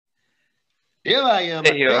Here I am,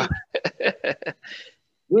 There I you are. think.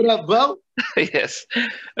 What up, bro? Yes,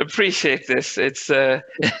 appreciate this. It's yeah,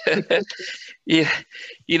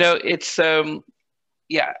 it's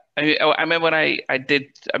yeah. I remember when I did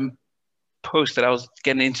post that I was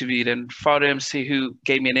getting interviewed, and Father MC, who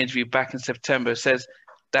gave me an interview back in September, says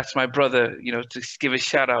that's my brother. To give a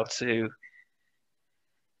shout out to,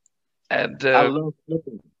 and I love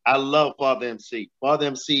listen, I love Father MC. Father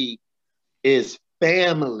MC is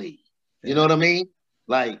family. You know yeah, what I mean?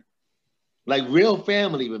 Like like real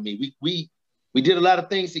family with me. We did a lot of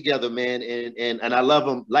things together, man, and I love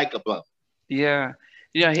him like a brother. yeah,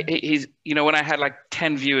 he's when I had like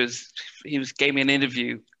 10 viewers, he was gave me an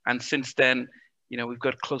interview, and since then, we've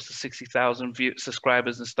got close to 60,000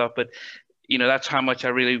 subscribers and stuff. But that's how much I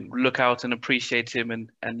really look out and appreciate him,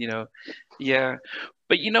 and yeah.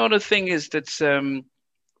 But the thing is that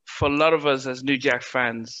for a lot of us as New Jack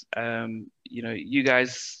fans, you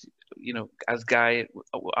guys, as Guy,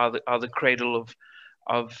 are the cradle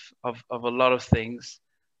of a lot of things.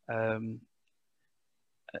 Um,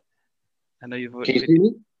 I know you've Can you see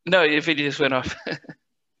me? no, your video just went off.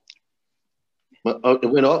 It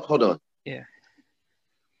went off. Hold on. Yeah.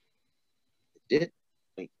 It did?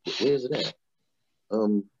 Wait, where is it at?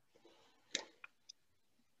 Um,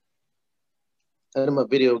 how did my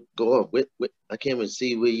video go off? I can't even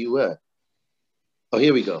see where you were. Oh,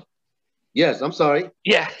 here we go. Yes, I'm sorry.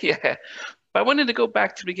 Yeah, yeah. But I wanted to go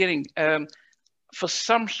back to the beginning. For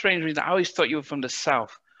some strange reason, I always thought you were from the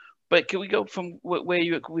South. But can we go from where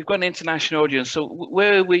you? We've got an international audience. So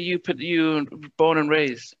where were you born and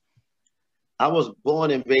raised? I was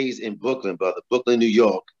born and raised in Brooklyn, brother, Brooklyn, New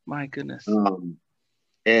York. My goodness. Um,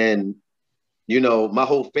 and my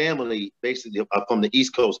whole family basically are from the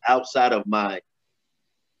East Coast. Outside of my,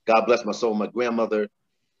 God bless my soul, my grandmother,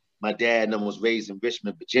 my dad, and them was raised in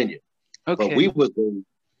Richmond, Virginia. But Okay. we was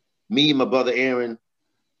me, my brother Aaron,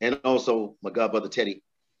 and also my god brother Teddy.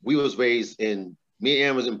 We was raised in Me and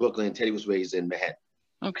Aaron was in Brooklyn, and Teddy was raised in Manhattan.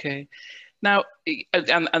 Okay. Now,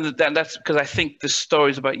 and that's because I think the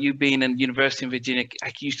stories about you being in university in Virginia,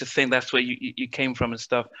 I used to think that's where you came from and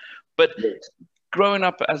stuff. But Yes. growing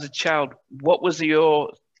up as a child, what was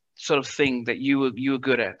your sort of thing that you were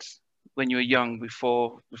good at when you were young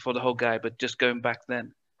before the whole guy, but just going back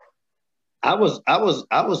then? I was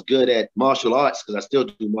good at martial arts because I still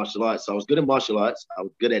do martial arts. So I was good at martial arts. I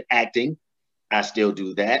was good at acting. I still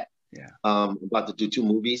do that. Yeah. I'm about to do two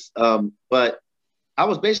movies. But I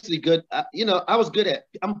was basically good. I was good at.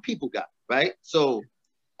 I'm a people guy, right? So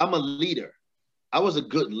I'm a leader. I was a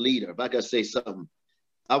good leader. If I could say something,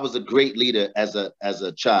 I was a great leader as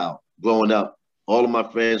a child growing up. All of my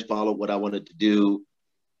friends followed what I wanted to do.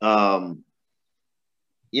 Um,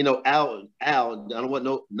 Al. I don't want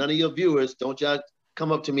none of your viewers. Don't y'all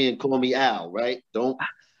come up to me and call me Al, right? Don't.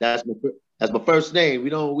 That's my first name. We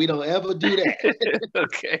don't ever do that.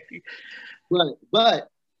 Okay. But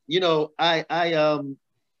I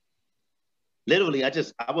literally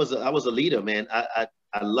I was a leader, man. I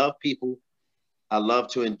love people. I love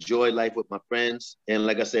to enjoy life with my friends, and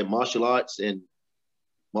like I said, martial arts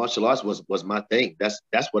was my thing. That's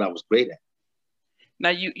what I was great at.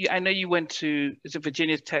 Now I know you went to, is it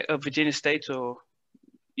Virginia Tech, Virginia State or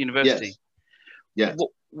university? Yes, yes.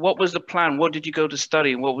 What was the plan? What did you go to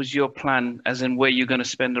study? What was your plan, as in where you're going to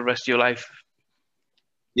spend the rest of your life?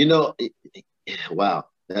 You know, wow.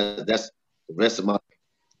 That's the rest of my.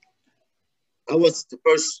 I was the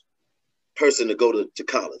first person to go to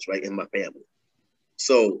college, right, in my family.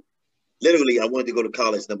 So literally, I wanted to go to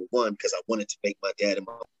college number one because I wanted to make my dad and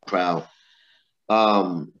mom proud.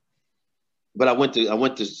 Um, but I went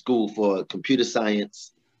to school for computer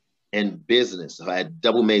science and business. So I had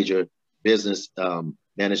double major business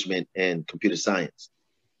management and computer science.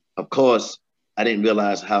 Of course, I didn't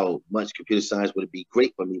realize how much computer science would be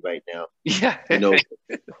great for me right now. Yeah.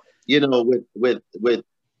 You know, with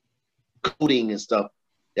coding and stuff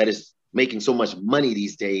that is making so much money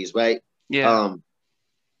these days, right? Yeah. Um,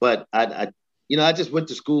 but I just went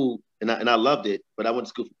to school and I loved it. But I went to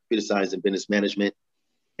school for computer science and business management,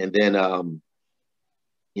 and then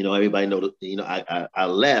everybody know that I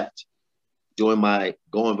left during my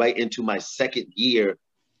going right into my second year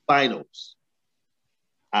finals.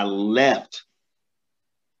 I left,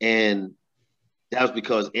 and that was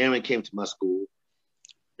because Aaron came to my school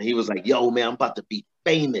and he was like, "Yo, man, I'm about to be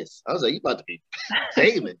famous." I was like, "You about to be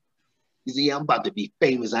famous?" He said, "Yeah, I'm about to be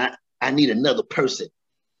famous. I need another person,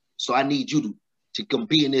 so I need you to come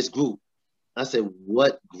be in this group." I said,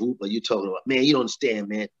 "What group are you talking about, man? You don't understand,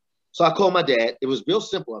 man." So I called my dad. It was real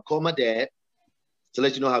simple. I called my dad to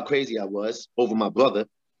let you know how crazy I was over my brother.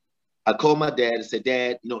 I called my dad and said,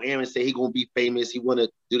 "Dad, Aaron said he gonna be famous. He wanna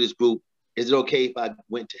do this group." is it okay if I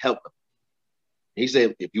went to help them? He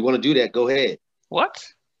said, if you want to do that, go ahead. What?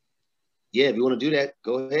 Yeah, if you want to do that,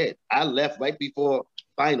 go ahead. I left right before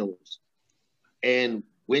finals and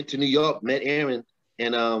went to New York, met Aaron,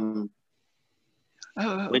 and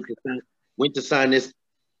went to sign this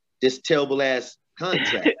terrible ass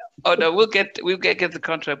contract. Oh no, we'll get the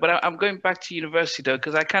contract. But I'm going back to university though,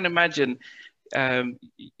 because I can't imagine, about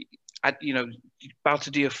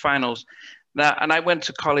to do your finals. Now, and I went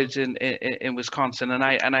to college in Wisconsin, and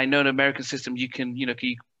I know the American system. You can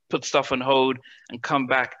put stuff on hold and come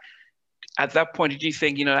back. At that point, did you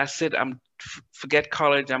think, that's it? Forget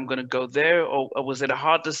college. I'm going to go there, or was it a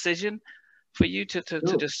hard decision for you to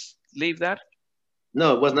just leave that?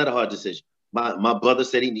 No, it was not a hard decision. My brother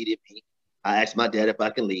said he needed me. I asked my dad if I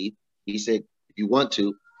can leave. He said, if you want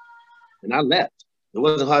to, and I left. It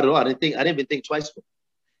wasn't hard at all. I didn't even think twice for it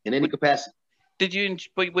in any capacity.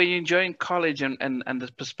 Were you enjoying college and the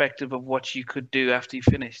perspective of what you could do after you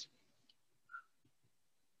finished?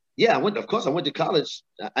 Yeah, of course I went to college.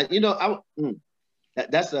 I never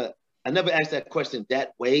asked that question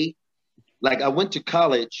that way. Like, I went to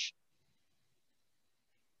college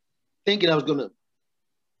thinking I was going to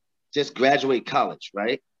just graduate college,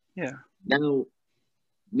 right? Yeah. Now,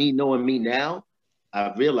 me knowing me now,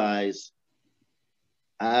 I realize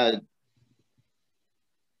I'm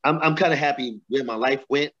kind of happy where my life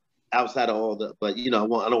went outside of all the, but I don't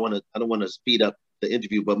want to speed up the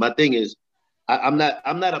interview. But my thing is, I'm not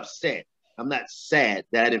upset. I'm not sad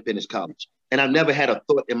that I didn't finish college. And I've never had a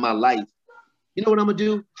thought in my life, you know what I'm gonna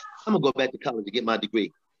do? I'm gonna go back to college to get my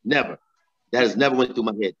degree. Never. That has never went through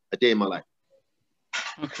my head a day in my life.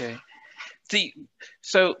 Okay. See,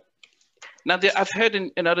 so now I've heard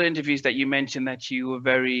in other interviews that you mentioned that you were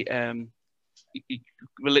very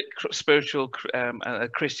spiritual,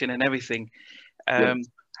 Christian and everything. Yes.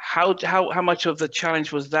 How much of the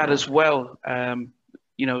challenge was that as well?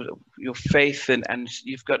 Your faith and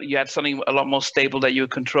you had something a lot more stable that you were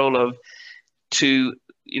control of. To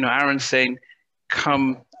Aaron saying,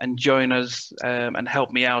 "Come and join us and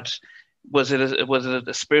help me out." Was it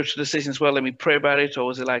a spiritual decision as well? Let me pray about it, or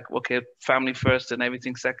was it like, okay, family first and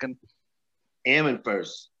everything second? Aaron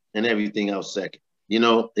first and everything else second.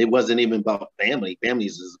 It wasn't even about family.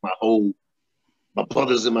 Families is my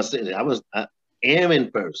brothers and my sisters.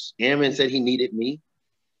 Aaron first. Aaron said he needed me.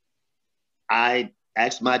 I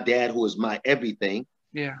asked my dad, who was my everything.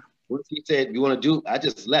 Yeah. Once he said, "You want to do?" I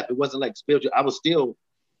just left. It wasn't like spiritual. I was still,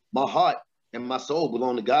 my heart and my soul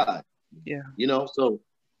belong to God. Yeah. So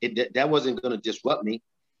that wasn't going to disrupt me,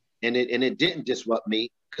 and it didn't disrupt me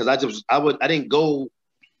because I didn't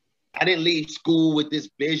leave school with this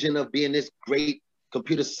vision of being this great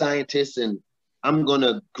computer scientist and I'm going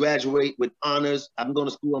to graduate with honors. I'm going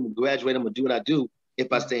to school. I'm going to graduate. I'm going to do what I do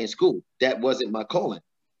if I stay in school. That wasn't my calling.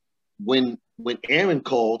 When Aaron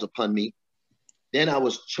called upon me, then I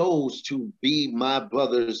was chose to be my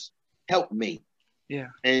brother's helpmate. Yeah.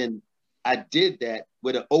 And I did that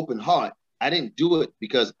with an open heart. I didn't do it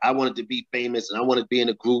because I wanted to be famous and I wanted to be in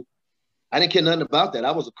a group. I didn't care nothing about that.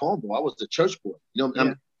 I was a cornball. I was a church boy.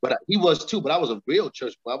 But he was too, but I was a real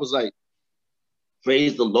church boy. I was like,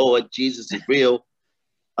 praise the Lord, Jesus is real.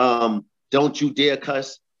 Don't you dare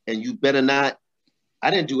cuss, and you better not. I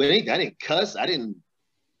didn't do anything. I didn't cuss. I didn't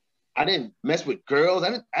mess with girls.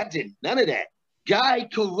 I did none of that. Guy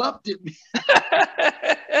corrupted me.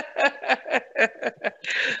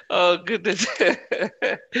 Oh goodness.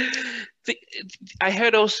 I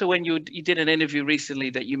heard also when you did an interview recently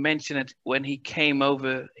that you mentioned it when he came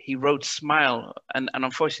over, he wrote "Smile," and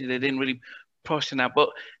unfortunately they didn't really push on that. But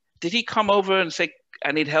did he come over and say,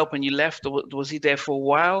 "I need help," and you left, or was he there for a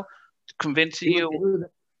while, convincing you?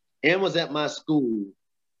 Aaron was at my school.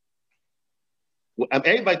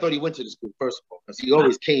 Everybody thought he went to the school, first of all, because he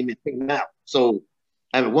always came and came out. So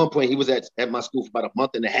at one point he was at my school for about a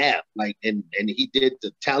month and a half, and he did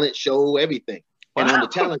the talent show, everything. Wow. And on the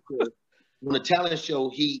talent show,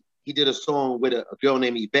 he did a song with a girl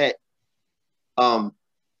named Yvette,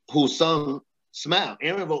 who sung "Smile."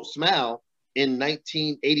 Aaron wrote "Smile" in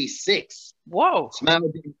 1986. Whoa!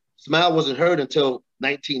 Smile wasn't heard until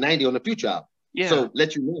 1990 on the Future album. Yeah. So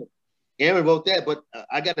let you know, Aaron wrote that. But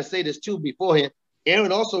I got to say this too beforehand.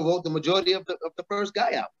 Aaron also wrote the majority of the first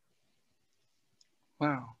Guy album.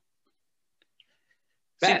 Wow.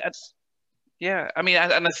 See, yeah, I mean,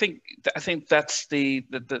 I think that's the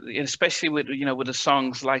especially with with the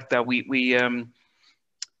songs like that, we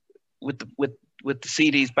with the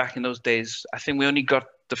CDs back in those days. I think we only got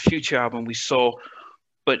the Future album we saw,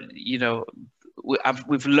 but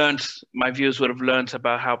we've learned. My viewers would have learned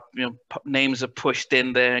about how names are pushed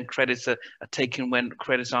in there and credits are taken when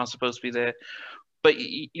credits aren't supposed to be there. But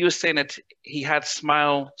you were saying that he had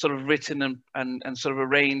Smile sort of written and sort of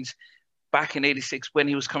arranged back in '86 when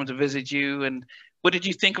he was coming to visit you. And what did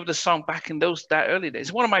you think of the song back in that early days?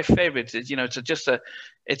 It's one of my favorites.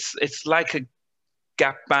 It's like a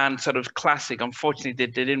Gap Band sort of classic. Unfortunately, they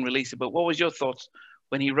didn't release it. But what was your thoughts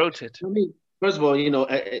when he wrote it? I mean, first of all,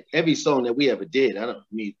 every song that we ever did,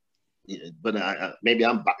 but maybe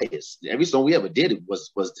I'm biased. Every song we ever did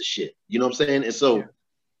was the shit. You know what I'm saying? And so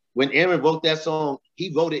when Aaron wrote that song,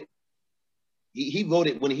 he wrote it. He wrote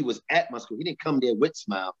it when he was at my school. He didn't come there with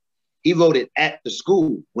Smile. He wrote it at the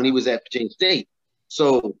school when he was at Virginia State.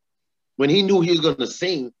 So when he knew he was going to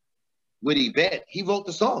sing with Yvette, he wrote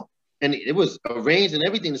the song, and it was arranged and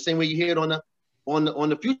everything the same way you hear it on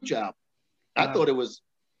the Future album. I thought it was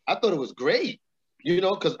great,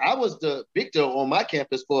 because I was the victor on my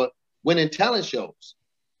campus for winning talent shows.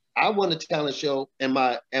 I won a talent show, and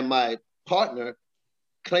my partner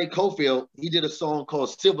Clay Cofield, he did a song called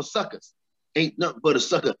Silver Suckers. Ain't nothing but a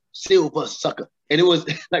sucker, silver sucker. And it was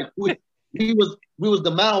like we was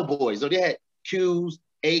the Mile Boys. So they had Qs,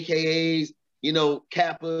 AKAs,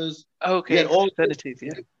 Kappas. Okay, had all affinities,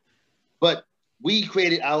 yeah. But we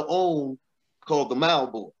created our own called the Mile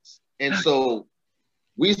Boys. And so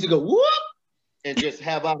we used to go whoop and just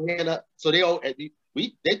have our hand up. So they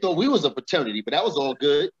thought we was a fraternity, but that was all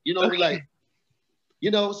good. Okay.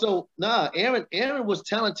 So Aaron was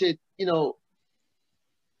talented,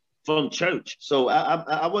 from church. So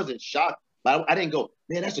I wasn't shocked, but I didn't go,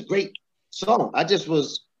 man, that's a great song. I just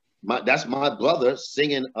was, that's my brother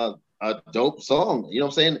singing a dope song. You know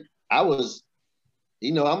what I'm saying? I was,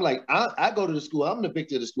 I'm like, I go to the school, I'm the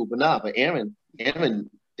victor of the school, but Aaron,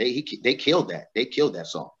 they killed that. They killed that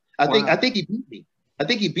song. I think he beat me. I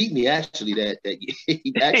think he beat me actually. That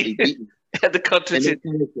he actually beat me. At the competition.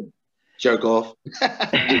 Jerk off.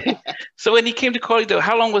 So when he came to college, though,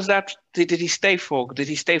 how long was that? Did he stay for? Did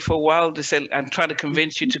he stay for a while? And try to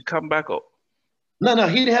convince you to come back up? No,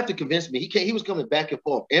 he didn't have to convince me. He was coming back and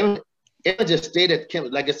forth. Aaron just stayed at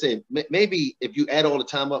campus. Like I said, maybe if you add all the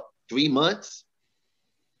time up, 3 months.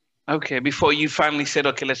 Okay, before you finally said,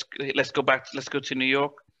 okay, let's go back. Let's go to New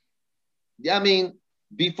York. Yeah, I mean,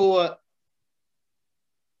 before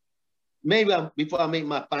I made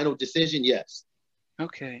my final decision, yes.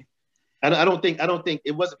 Okay. And I don't think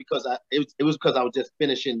it wasn't because it was because I was just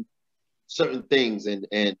finishing certain things and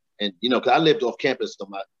because I lived off campus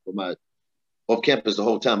off campus the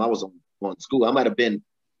whole time I was on school. I might have been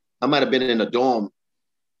in a dorm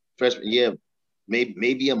freshman year,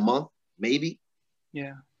 maybe a month, maybe.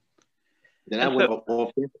 Yeah. Then I went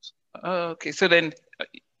off campus. Okay, so then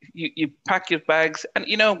you pack your bags, and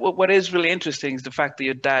what is really interesting is the fact that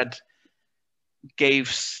your dad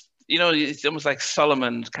gave. It's almost like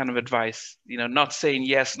Solomon's kind of advice, not saying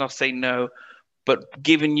yes, not saying no, but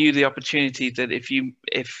giving you the opportunity that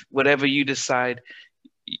if whatever you decide,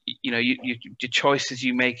 your choices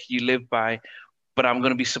you make, you live by, but I'm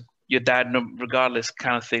going to be your dad regardless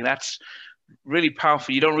kind of thing. That's really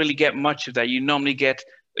powerful. You don't really get much of that. You normally get,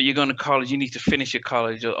 you're going to college, you need to finish your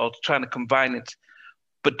college or trying to combine it.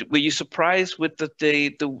 But were you surprised with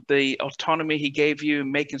the autonomy he gave you in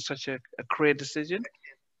making such a career decision?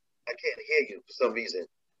 I can't hear you for some reason.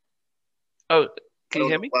 Oh, can you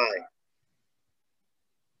hear me? Why?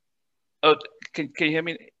 Oh, can you hear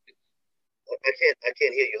me? I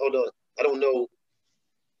can't hear you. Hold on. I don't know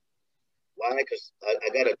why, because I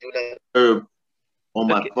gotta do that on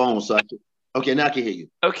my phone. So okay, now I can hear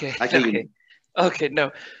you. Okay. I can hear you. Okay,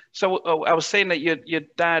 no. So I was saying that your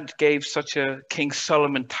dad gave such a King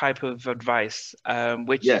Solomon type of advice,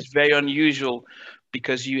 which is very unusual.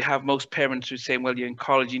 Because you have most parents who say, well, you're in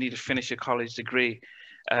college, you need to finish your college degree.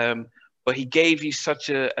 But he gave you such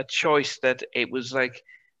a choice that it was like,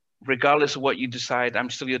 regardless of what you decide, I'm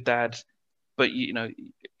still your dad, but you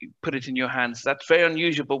put it in your hands. That's very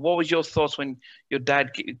unusual. But what was your thoughts when your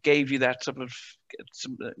dad gave you that sort of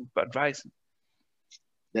some advice?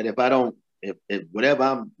 That if whatever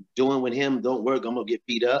I'm doing with him don't work, I'm gonna get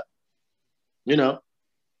beat up.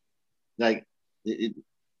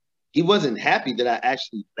 He wasn't happy that I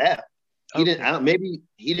actually left. He didn't. Maybe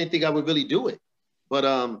he didn't think I would really do it, but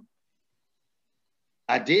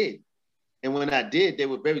I did. And when I did, they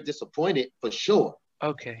were very disappointed for sure.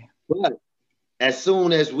 Okay. But as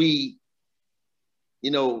soon as we,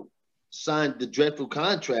 signed the dreadful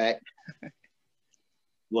contract,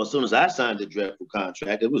 well, as soon as I signed the dreadful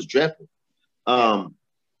contract, it was dreadful. And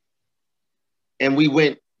we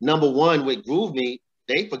went #1 with Groove Me.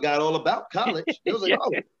 They forgot all about college. It was like,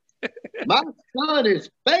 oh. My son is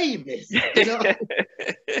famous, Yes,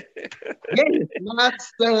 my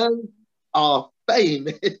sons are fame.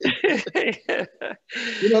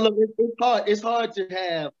 You know, look, it's hard. It's hard to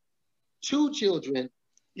have two children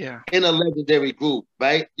in a legendary group,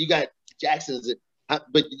 right? You got Jackson's,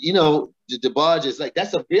 but you know, the Barge is like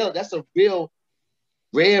that's a real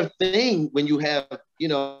rare thing when you have, you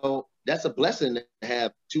know, that's a blessing to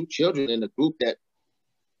have two children in a group that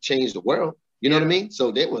changed the world. You know what I mean?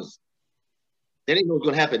 So they didn't know what was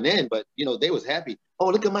gonna happen then, but you know, they was happy. Oh,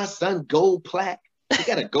 look at my son, gold plaque. He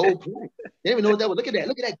got a gold plaque. They didn't even know what that was. Look at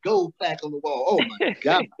that gold plaque on the wall. Oh my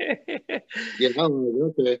God. Yeah,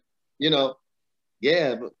 okay. You know,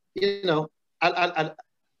 yeah, but you know, I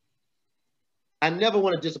never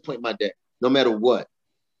want to disappoint my dad, no matter what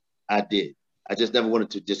I did. I just never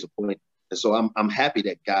wanted to disappoint. And so I'm happy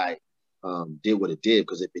that Guy did what it did,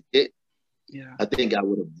 because if it did, I think I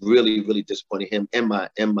would have really, really disappointed him and my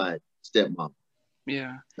stepmom.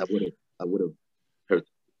 Yeah. I would have hurt.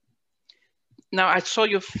 Now I saw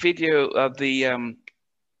your video of the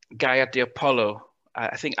guy at the Apollo.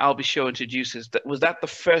 I think Albie Shaw introduces that. Was that the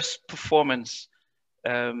first performance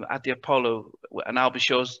at the Apollo, and Albie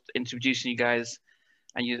Shaw's introducing you guys?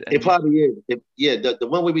 And it probably is. The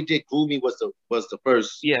one where we did Groove Me was the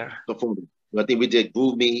first performance. I think we did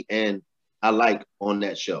Groove Me and I Like on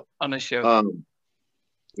that show. On the show.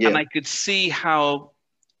 And I could see how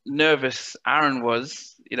nervous Aaron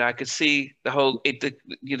was. You know, I could see the whole the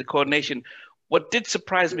coordination. What did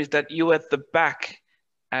surprise me is that you were at the back,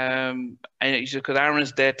 and because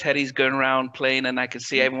Aaron's there, Teddy's going around playing, and I could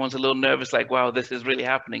see everyone's a little nervous, like, wow, this is really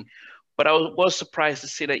happening. But I was surprised to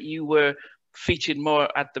see that you were featured more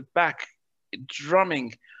at the back,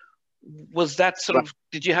 drumming. Was that sort of?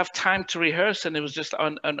 Did you have time to rehearse, and it was just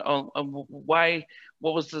on why?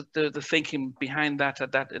 What was the thinking behind that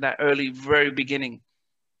at that early, very beginning?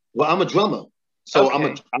 Well, I'm a drummer, so I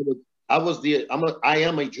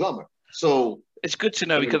am a drummer. So it's good to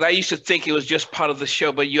know, because I used to think it was just part of the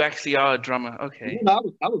show, but you actually are a drummer. Okay. No,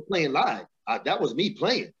 I was playing live. That was me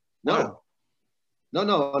playing. No,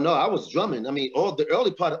 I was drumming. I mean, all the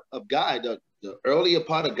early part of Guy, the earlier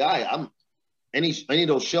part of Guy, I'm any of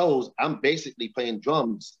those shows, I'm basically playing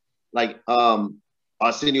drums, like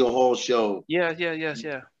Arsenio Hall show. Yeah.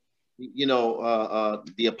 You know,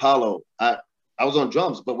 the Apollo. I was on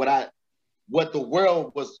drums, but what the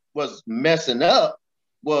world was messing up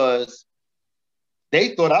was they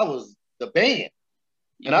thought I was the band.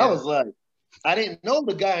 And I was like, I didn't know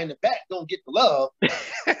the guy in the back don't get the love.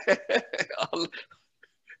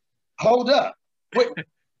 Hold up. Wait,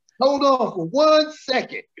 hold on for 1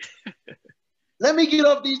 second. Let me get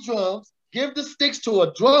off these drums, give the sticks to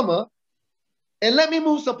a drummer, and let me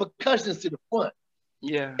move some percussions to the front.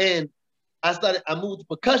 Yeah. And I moved the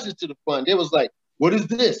percussions to the front. It was like, what is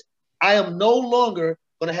this? I am no longer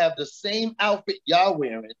gonna have the same outfit y'all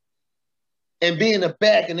wearing and be in the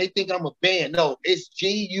back and they think I'm a band. No, it's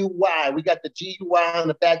GUY. We got the GUY on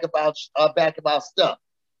the back of our stuff.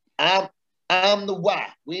 I'm the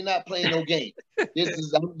Y. We're not playing no game.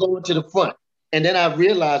 I'm going to the front. And then I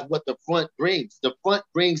realized what the front brings. The front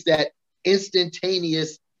brings that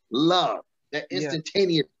instantaneous love, that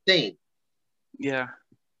instantaneous thing. Yeah.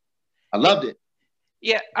 I loved it.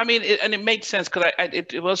 Yeah, I mean, it made sense, because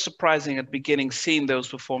it was surprising at the beginning seeing those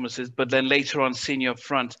performances, but then later on seeing you up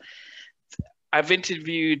front. I've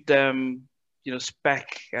interviewed,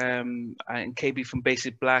 Spec and KB from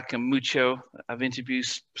Basic Black and Mucho. I've interviewed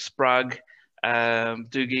Sprague,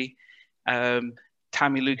 Doogie,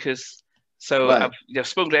 Tammy Lucas. So I've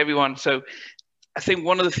spoken to everyone. So I think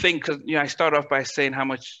one of the things, because I started off by saying how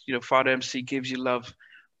much Father MC gives you love.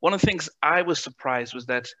 One of the things I was surprised was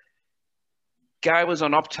that Guy was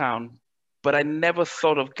on Uptown, but I never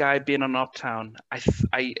thought of Guy being on Uptown.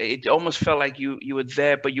 It almost felt like you were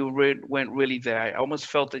there, but you weren't really there. I almost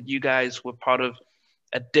felt that you guys were part of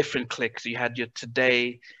a different clique. So you had your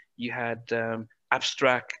Today, you had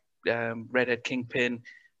Abstract, Redhead Kingpin,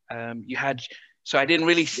 so I didn't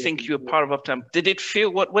really think you were part of Uptown. Did it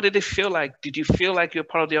feel, what did it feel like? Did you feel like you were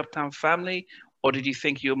part of the Uptown family, or did you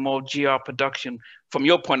think you were more GR Production from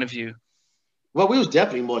your point of view? Well, we was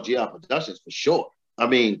definitely more GR Productions for sure. I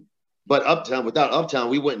mean, but without Uptown,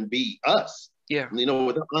 we wouldn't be us. Yeah.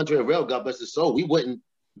 Without Andre Harrell, God bless his soul, we wouldn't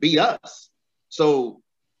be us. So,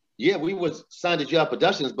 yeah, we was signed to GR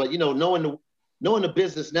Productions, but knowing the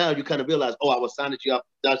business now, you kind of realize, I was signed to GR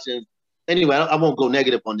Productions. Anyway, I won't go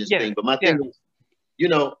negative on this thing, but my thing is,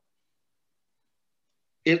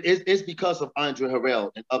 it's because of Andre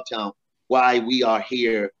Harrell and Uptown why we are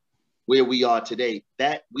here where we are today.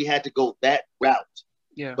 That we had to go that route.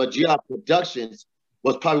 Yeah. But GR Productions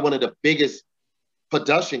was probably one of the biggest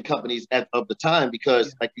production companies of the time,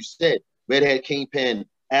 because, like you said, Redhead Kingpin,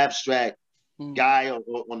 Abstract, Guy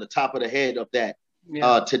on the top of the head of that.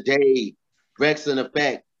 Yeah. Today, Gregson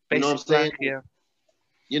Effect. You know what I'm Basic Black. saying? Yeah.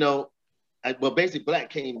 You know, well, Basic Black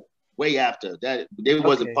came way after that. They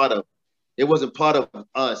wasn't Okay. part of. It wasn't part of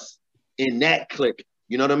us in that clique.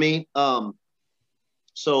 You know what I mean?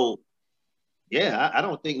 So yeah, I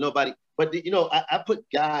don't think nobody. But you know, I put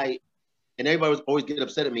Guy, and everybody was always getting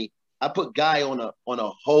upset at me. I put Guy on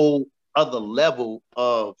a whole other level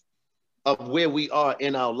of where we are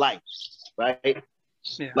in our life, right?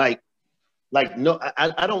 Yeah. Like no,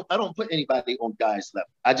 I don't put anybody on Guy's level.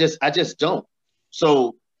 I just don't.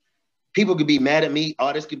 So people could be mad at me.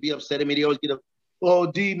 Artists could be upset at me. They always get up.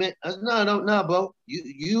 Oh, D man, no, bro.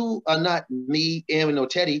 You are not me, Aaron, or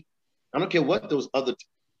Teddy. I don't care what those other.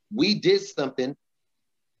 We did something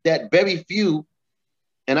that very few,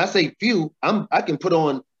 and I say few. I can put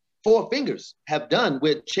on four fingers have done,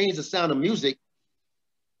 where changed the sound of music,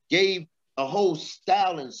 gave a whole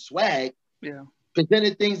style and swag, Yeah.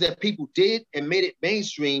 presented things that people did and made it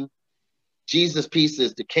mainstream. Jesus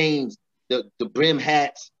pieces, the canes, the brim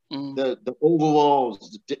hats, the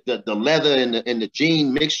overalls, the leather and the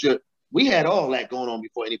jean mixture. We had all that going on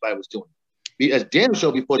before anybody was doing it. As damn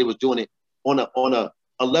sure before they was doing it on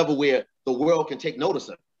a level where the world can take notice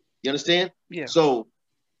of it. You understand? Yeah. So,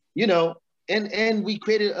 you know, and we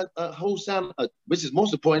created a whole sound, which is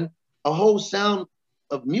most important, a whole sound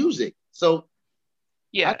of music. So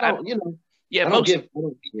Yeah. I don't, you know, Yeah. I don't give. I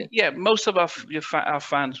don't, yeah. Yeah. Most of our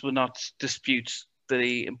fans will not dispute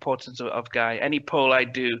the importance of Guy. Any poll I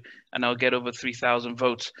do, and I'll get over 3,000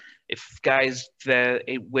 votes. If Guy's there,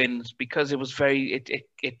 it wins because it was very.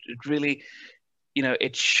 It really, you know,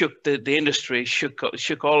 it shook the industry,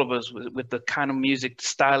 shook all of us with the kind of music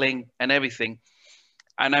styling and everything.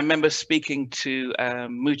 And I remember speaking to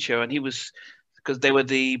Mucho, and he was, because they were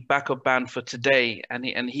the backup band for Today,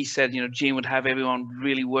 and he said, you know, Gene would have everyone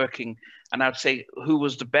really working, and I'd say who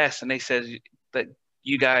was the best, and they said that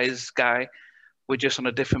you guys, Guy, were just on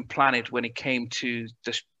a different planet when it came to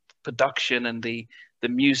the production and the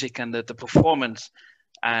music and the performance,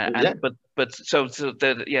 and Exactly. but so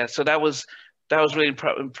that was really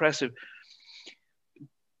impressive.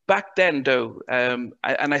 Back then, though, and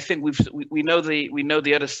I think we know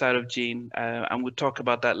the other side of Gene, and we'll talk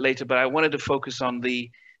about that later. But I wanted to focus on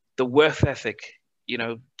the worth ethic. You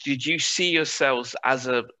know, did you see yourselves as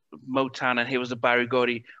a Motown, and here was a Barry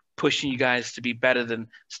Gordy pushing you guys to be better than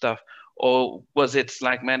stuff, or was it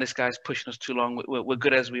like, man, this guy's pushing us too long. We're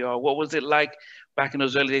good as we are. What was it like back in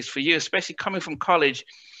those early days for you, especially coming from college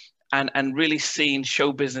and really seeing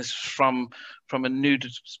show business from a new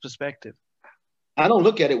perspective? I don't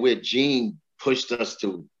look at it where Gene pushed us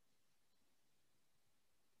to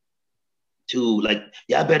like,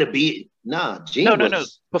 yeah, I better be it. Nah, No, Gene no, no.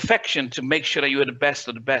 was, Perfection to make sure that you were the best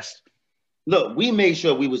of the best. look, we made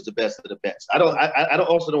sure we was the best of the best. I don't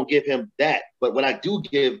also don't give him that, but what I do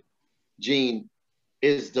give Gene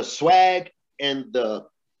is the swag and the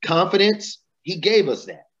confidence. He gave us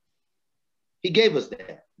that. He gave us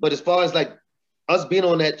that. But as far as like us being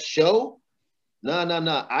on that show, nah.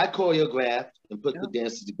 I choreographed and put the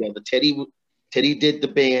dances together. Teddy did the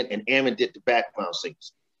band and Aaron did the background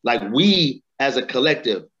singers. Like we as a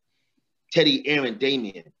collective, Teddy, Aaron,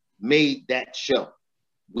 Damien, made that show.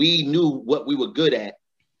 We knew what we were good at.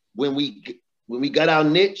 When we got our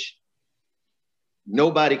niche,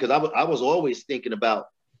 nobody, because I was always thinking about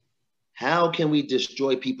how can we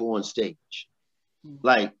destroy people on stage?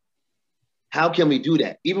 Like, how can we do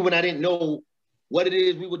that? Even when I didn't know what it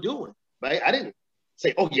is we were doing, right? I didn't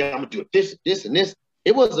say, oh yeah, I'm gonna do it this, and this.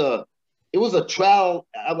 It was a trial.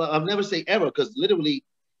 I'll never say ever, because literally,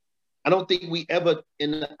 I don't think we ever,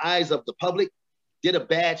 in the eyes of the public, did a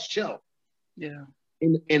bad show. Yeah.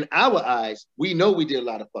 In our eyes, we know we did a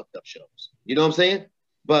lot of fucked up shows. You know what I'm saying?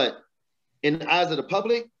 But in the eyes of the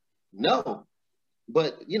public, no.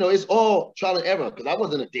 But you know, it's all trial and error, because I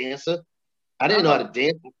wasn't a dancer. I didn't know how to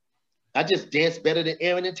dance. I just danced better than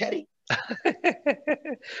Aaron and Teddy.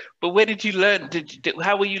 But where did you learn?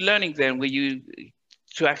 How were you learning then? Were you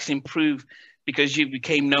to actually improve because you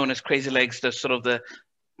became known as Crazy Legs, the sort of the,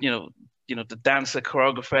 the dancer,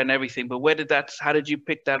 choreographer, and everything? But where did that? How did you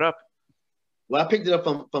pick that up? Well, I picked it up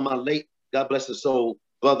from my late, God bless his soul,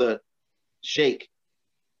 brother Shake.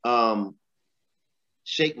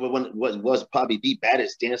 Shake was probably the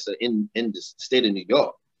baddest dancer in the state of New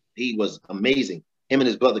York. He was amazing. Him and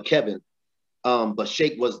his brother Kevin. But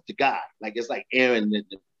Shake was the guy. Like, it's like Aaron.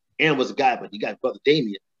 Aaron was a guy, but you got brother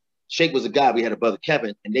Damien. Shake was a guy. We had a brother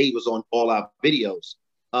Kevin, and they was on all our videos.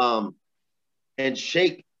 And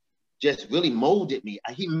Shake just really molded me.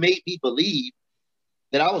 He made me believe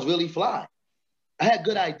that I was really fly. I had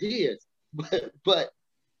good ideas, but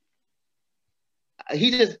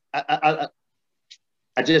he just,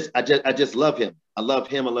 I just love him. I love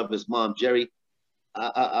him. I love his mom, Jerry.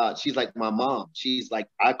 She's like my mom. She's like,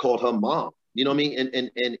 I called her mom. You know what I mean?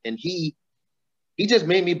 And he just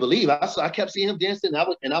made me believe. I kept seeing him dancing. I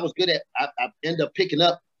was good at. I end up picking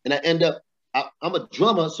up, and I end up. I'm a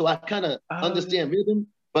drummer, so I kind of understand rhythm.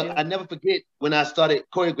 But I never forget when I started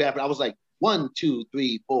choreographing. I was like 1, 2,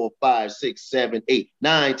 3, 4, 5, 6, 7, 8,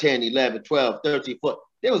 9, 10, 11, 12, 13, 14.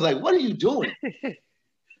 They was like, "What are you doing?"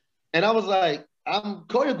 And I was like, "I'm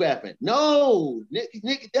choreographing." No,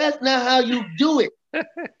 Nick, that's not how you do it.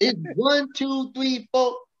 It's 1, 2, 3,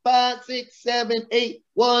 4, 5, 6, 7, 8.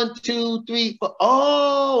 1, 2, 3, 4.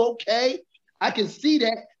 Oh, okay. I can see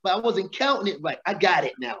that, but I wasn't counting it right. I got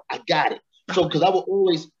it now. I got it. So because I would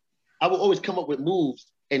always come up with moves,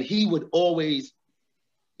 and he would always,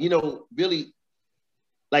 really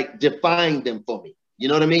like define them for me. You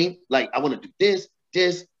know what I mean? Like, I want to do this,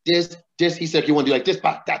 this, this, this. He said, "You want to do like this?"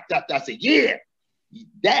 I said, "Yeah,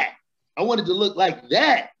 that." I wanted to look like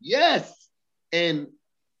that. Yes. And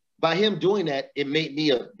by him doing that, it made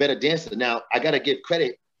me a better dancer. Now, I got to give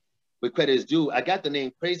credit where credit is due. I got the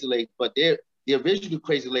name Crazy Legs, but the original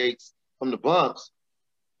Crazy Legs from the Bronx,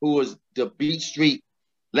 who was the Beat Street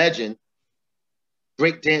legend,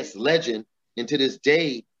 breakdance legend, and to this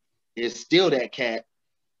day is still that cat.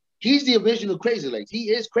 He's the original Crazy Legs.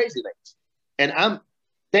 He is Crazy Legs. And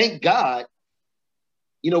thank God,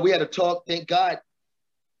 we had a talk. Thank God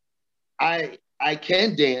I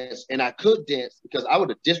can dance and I could dance, because I would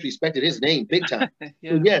have disrespected his name big time.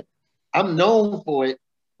 Yeah. So yes, I'm known for it,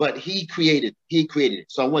 but he created it.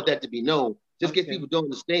 So I want that to be known. Just in case people don't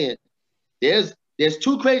understand. There's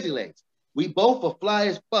 2 Crazy Legs. We both are fly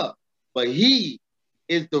as fuck, but he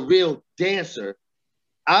is the real dancer.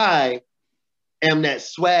 I am that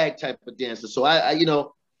swag type of dancer. So I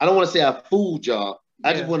don't want to say I fooled y'all.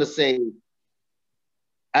 I just want to say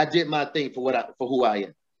I did my thing for who I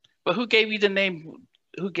am. But who gave you the name?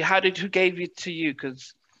 Who gave it to you?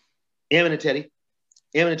 Because Emin and Teddy.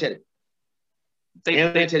 Emin and Teddy.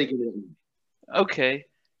 Emin and Teddy gave me that name. Okay.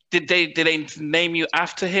 Did they name you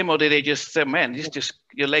after him, or did they just say, "Man, this just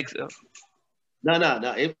your legs"? No.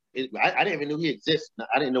 I didn't even know he existed.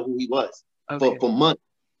 I didn't know who he was for months.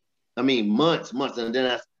 I mean, months. And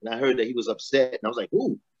then I heard that he was upset, and I was like,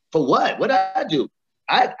 "Ooh, for what? What did I do?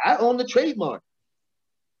 I own the trademark."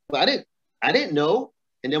 But I didn't know.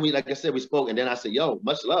 And then like I said, we spoke, and then I said, "Yo,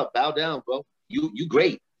 much love. Bow down, bro. You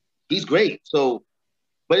great. He's great." So,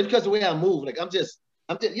 but it's because the way I move, like I'm just,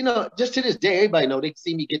 just to this day, everybody know, they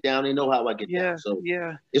see me get down, they know how I get down. So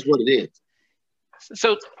it's what it is.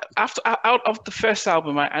 So out of the first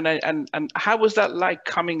album, and how was that like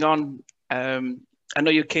coming on? I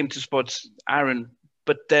know you came to Sports Aaron,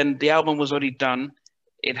 but then the album was already done.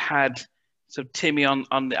 It had Timmy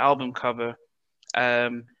on the album cover.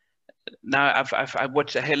 Now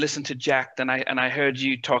I listened to Jack, and I heard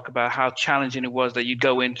you talk about how challenging it was that you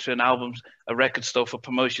go into a record store for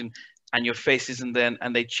promotion, and your face isn't there,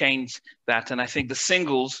 and they changed that. And I think the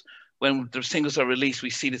singles, when the singles are released, we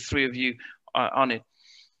see the 3 of you on it.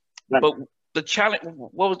 Right. But the challenge,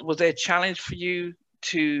 was there a challenge for you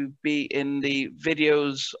to be in the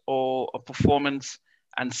videos or a performance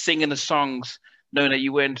and singing the songs, knowing that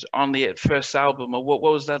you weren't on the first album, or what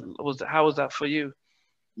was that? How was that for you?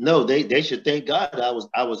 No, they should thank God I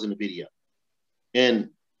was in the video, and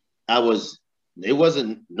it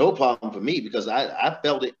wasn't no problem for me, because I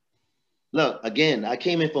felt it. Look, again, I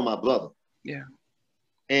came in for my brother. Yeah.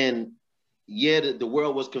 And the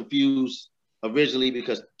world was confused originally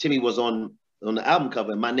because Timmy was on the album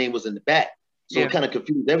cover and my name was in the back. So it kind of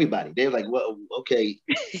confused everybody. They were like, "Well, okay,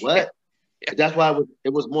 what?" That's why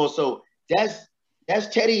it was more so, that's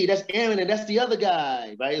Teddy, that's Aaron, and that's the other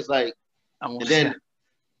guy, right? It's like, and then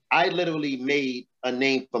I literally made a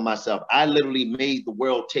name for myself. I literally made the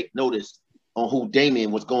world take notice on who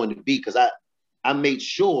Damien was going to be, because I made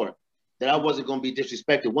sure that I wasn't going to be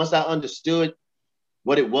disrespected. Once I understood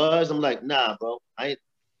what it was, I'm like, "Nah, bro,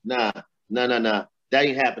 nah. That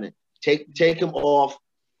ain't happening. Take him off.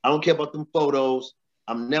 I don't care about them photos.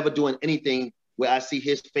 I'm never doing anything where I see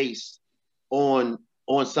his face on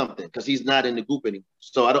something, because he's not in the group anymore.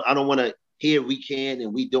 So I don't want to hear we can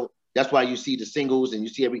and we don't." That's why you see the singles, and you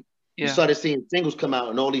see you started seeing singles come out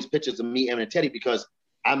and all these pictures of me, Emin and Teddy, because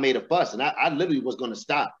I made a fuss, and I literally was going to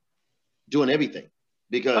stop doing everything,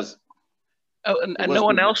 because. And no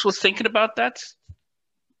one else was thinking about that?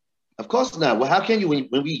 Of course not. Well, how can you when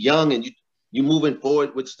we young and you moving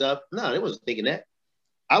forward with stuff? No, they wasn't thinking that.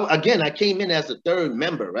 I came in as a 3rd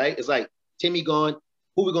member, right? It's like Timmy going,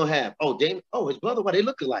 who we gonna have? Oh, Damon. Oh, his brother. What they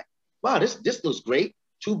look alike? Wow, this looks great.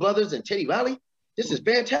 2 brothers and Teddy Riley. This is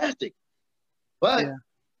fantastic. But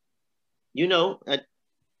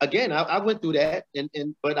again, I went through that,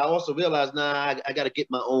 but I also realized, nah, I got to get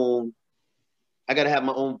my own. I got to have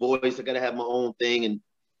my own voice. I got to have my own thing,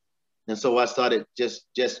 and so I started just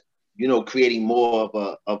creating more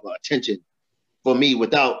of a attention for me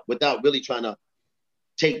without really trying to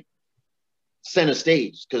take center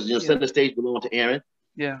stage, because center stage belonged to Aaron.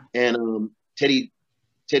 Yeah. And Teddy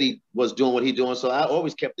was doing what he's doing, so I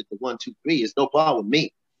always kept it to 1, 2, 3. It's no problem with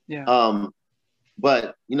me. Yeah.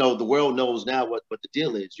 But the world knows now what the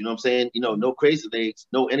deal is. You know what I'm saying? No crazy legs,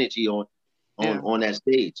 no energy on that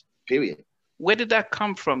stage. Period. Where did that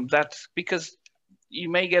come from? That's because you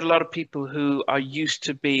may get a lot of people who are used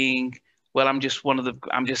to being, well, I'm just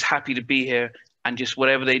happy to be here, and just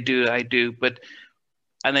whatever they do, I do.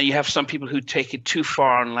 And then you have some people who take it too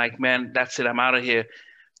far and like, man, that's it, I'm out of here.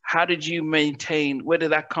 How did you maintain? Where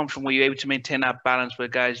did that come from? Were you able to maintain that balance where,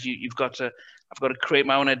 guys, I've got to create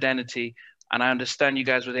my own identity, and I understand you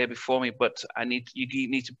guys were there before me, but you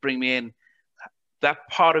need to bring me in. That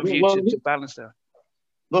part of you to balance that.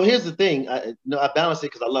 Well, here's the thing. I balance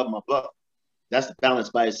it because I love my brother. That's the balance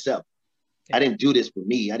by itself. Yeah. I didn't do this for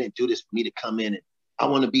me. I didn't do this for me to come in and I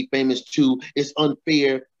want to be famous too. It's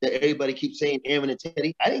unfair that everybody keeps saying Aaron and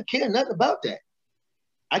Teddy. I didn't care nothing about that.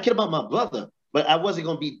 I cared about my brother, but I wasn't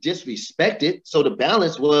going to be disrespected. So the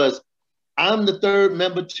balance was, I'm the third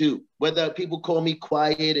member too. Whether people call me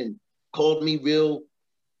quiet and called me real,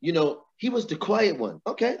 he was the quiet one.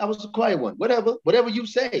 Okay, I was the quiet one. Whatever you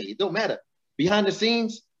say, it don't matter. Behind the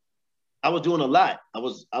scenes, I was doing a lot. I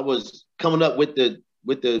was coming up with the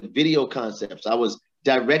video concepts. I was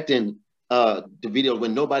directing the video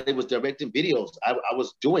when nobody was directing videos. I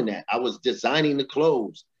was doing that. I was designing the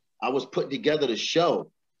clothes. I was putting together the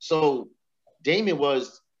show. So Damon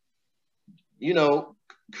was,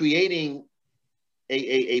 creating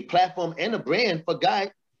a platform and a brand for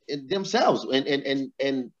guys themselves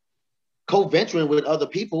and co-venturing with other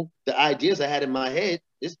people. The ideas I had in my head,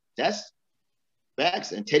 that's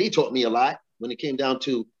facts. And Teddy taught me a lot when it came down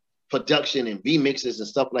to production and remixes and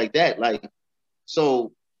stuff like that.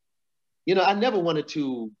 So, I never wanted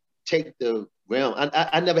to take the realm.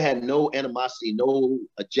 I never had no animosity, no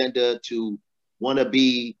agenda to want to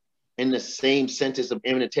be in the same sentence of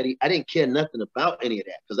Aaron and Teddy. I didn't care nothing about any of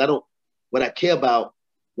that because what I care about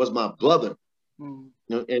was my brother.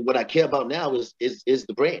 And what I care about now is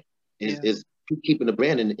the brand, is keeping the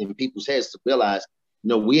brand in people's heads to realize,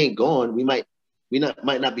 we ain't gone. We might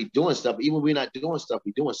not be doing stuff. Even when we're not doing stuff,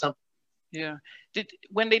 we're doing something. Yeah.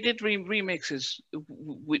 When they did remixes,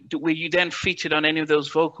 were you then featured on any of those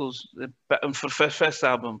vocals for the first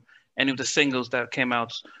album, any of the singles that came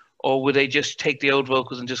out, or would they just take the old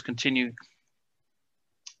vocals and just continue?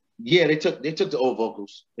 Yeah, they took the old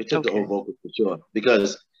vocals. They took the old vocals for sure,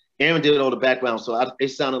 because Aaron did all the background, so it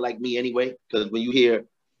sounded like me anyway. Because when you hear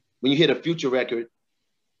the Future record,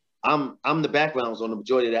 I'm the backgrounds on the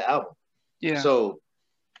majority of that album. Yeah. So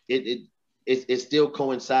it still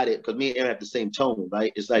coincided because me and Aaron have the same tone,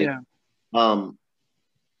 right? It's like,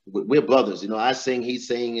 we're brothers. I sing, he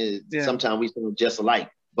sing. Sometimes we sing just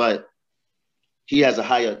alike, but he has a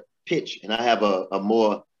higher pitch, and I have a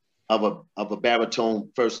more of a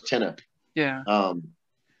baritone first tenor. Yeah.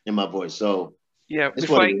 In my voice. So yeah.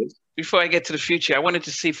 Before I get to the Future, I wanted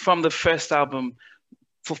to see from the first album,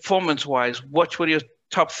 performance-wise, what were your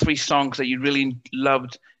top 3 songs that you really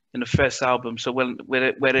loved in the first album? So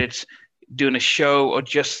whether it's doing a show or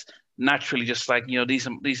just naturally, just like,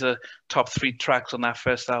 these are top 3 tracks on that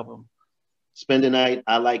first album. Spend the Night,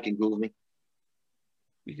 I Like, and Groove Me.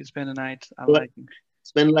 We can Spend the Night, I Like.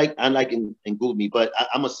 Spend the Night, I Like, and Groove Me. But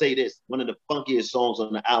I'm going to say this, one of the funkiest songs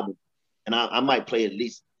on the album, and I might play at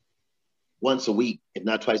least once a week, if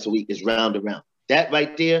not twice a week, is Round and Round. That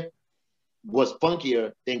right there was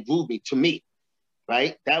funkier than Groove Me to me,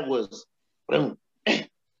 right? That was...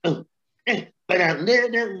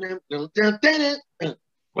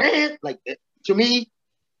 like to me,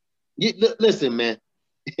 listen, man.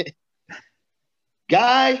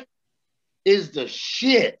 Guy is the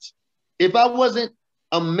shit. If I wasn't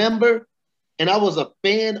a member and I was a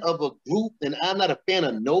fan of a group, and I'm not a fan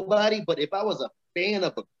of nobody, but if I was a fan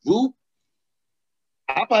of a group,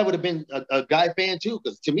 I probably would have been a Guy fan too.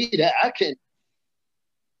 Because to me, that I can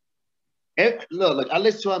look. I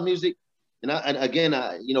listen to our music. And again,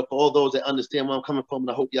 for all those that understand where I'm coming from,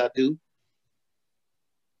 and I hope y'all do.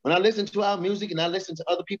 When I listen to our music and I listen to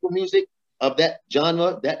other people's music of that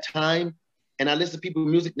genre, that time, and I listen to people's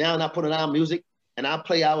music now and I put on our music and I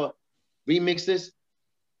play our remixes,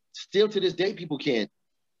 still to this day, people can't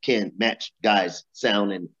match Guy's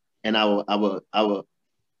sound and our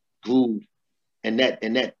groove and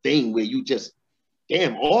that thing where you just,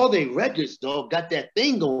 damn, all their records, dog, got that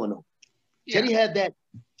thing going on. Yeah. Teddy had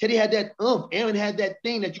Teddy had that Aaron had that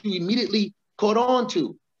thing that you immediately caught on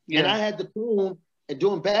to. Yeah. And I had the tune and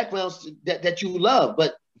doing backgrounds that you love.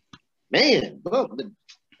 But man, bro,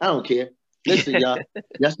 I don't care. Listen,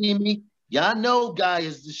 y'all see me? Y'all know Guy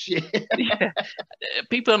is the shit. Yeah.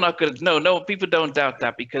 People are not going to, no, people don't doubt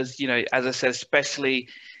that because, you know, as I said, especially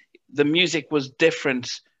the music was different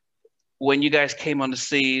when you guys came on the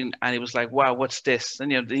scene and it was like, wow, what's this?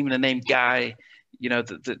 And, you know, even the name Guy, you know,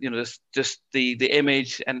 just the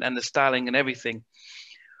image and the styling and everything.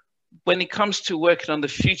 When it comes to working on the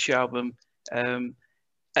Future album,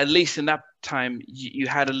 at least in that time, you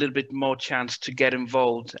had a little bit more chance to get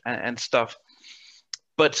involved and stuff.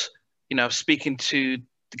 But, you know, speaking to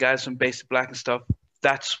the guys from Basic Black and stuff,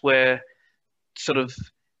 that's where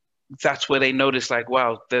they noticed like,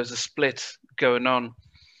 wow, there's a split going on.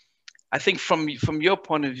 I think from your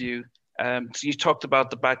point of view, so you talked about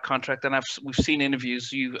the bad contract, and we've seen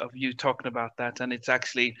interviews of you talking about that, and it's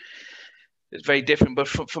very different. But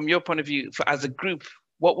from your point of view, as a group,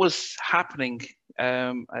 what was happening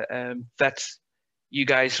that you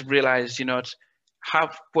guys realized, you know,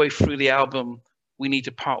 halfway through the album, we need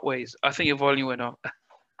to part ways? I think your volume went up.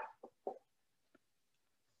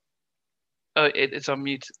 Oh, it's on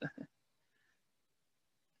mute.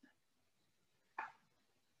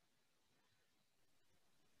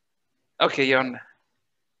 Okay, you're on.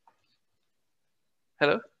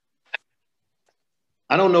 Hello?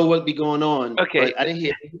 I don't know what be going on. Okay. But I didn't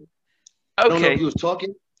hear you. Okay. I don't know if you was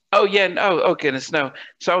talking. Oh, yeah. No, oh, goodness, no.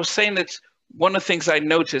 So I was saying that one of the things I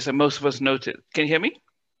noticed, and most of us noticed, can you hear me?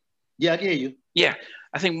 Yeah, I can hear you. Yeah.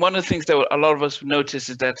 I think one of the things that a lot of us noticed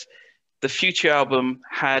is that the Future album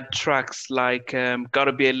had tracks like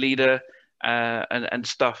Gotta Be a Leader and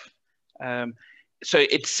stuff. So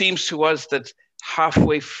it seems to us that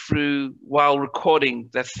halfway through, while recording,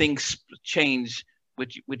 that things change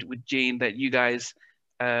with Gene, that you guys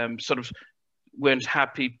sort of weren't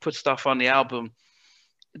happy, put stuff on the album.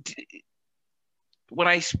 When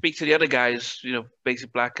I speak to the other guys, you know,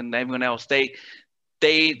 Basic Black and everyone else, they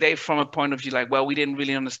from a point of view like, well, we didn't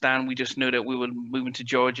really understand. We just knew that we were moving to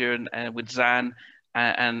Georgia and with Zan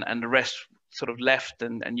and the rest sort of left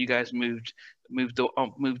and you guys moved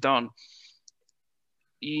on.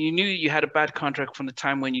 You knew you had a bad contract from the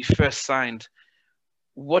time when you first signed.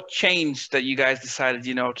 What changed that you guys decided,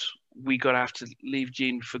 you know, we gotta have to leave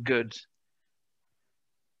Gene for good?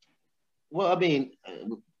 Well, I mean,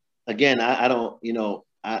 again, I don't, you know,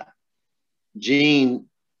 Gene,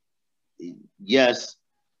 yes,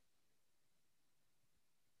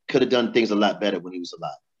 could have done things a lot better when he was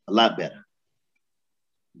alive, a lot better.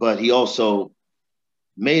 But he also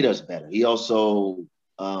made us better. He also,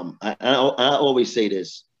 I always say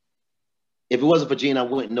this, if it wasn't for Gene, I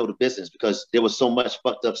wouldn't know the business because there was so much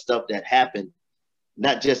fucked up stuff that happened,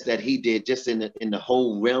 not just that he did, just in the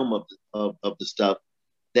whole realm of the stuff,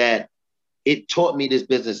 that it taught me this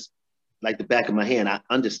business like the back of my hand. I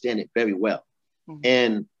understand it very well. Mm-hmm.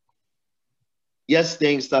 And yes,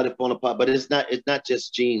 things started falling apart, but it's not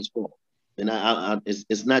just Gene's fault. And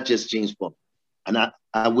it's not just Gene's fault. And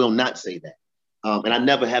I will not say that. And I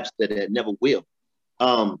never have said that, never will.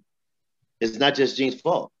 It's not just Gene's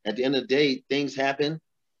fault. At the end of the day, things happen.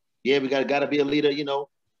 Yeah, we gotta be a leader, you know.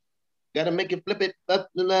 Gotta make it, flip it,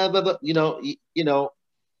 you know.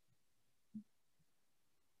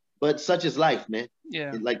 But such is life, man.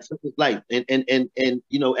 Yeah. Like such is life. And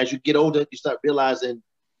you know, as you get older, you start realizing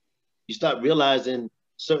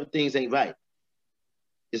certain things ain't right.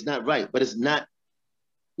 It's not right, but it's not.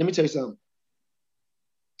 Let me tell you something.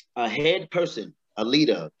 A head person, a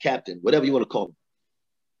leader, captain, whatever you want to call him,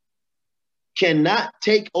 cannot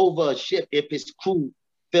take over a ship if his crew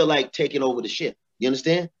feel like taking over the ship. You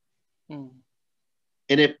understand? Mm.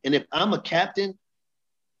 And if I'm a captain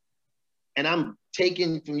and I'm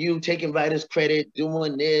taking writers credit,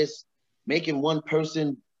 doing this, making one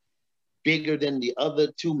person bigger than the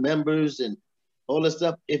other two members and all this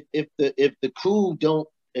stuff, if the crew don't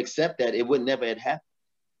accept that, it would never have happened.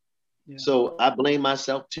 Yeah. So I blame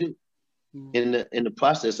myself too in the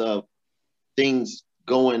process of things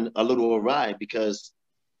going a little awry because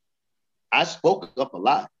I spoke up a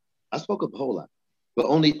lot. I spoke up a whole lot, but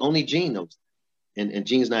only Gene knows that. And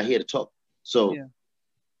Gene's not here to talk. So yeah.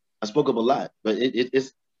 I spoke up a lot, but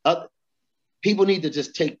it's people need to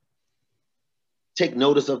just take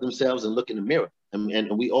notice of themselves and look in the mirror.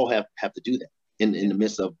 And we all have to do that in the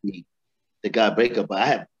midst of the God breakup.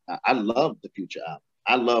 But I love the Future album.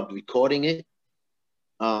 I loved recording it.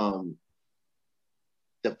 The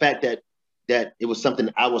fact that it was something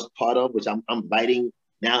I was part of, which I'm writing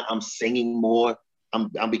now. I'm singing more.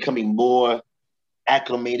 I'm becoming more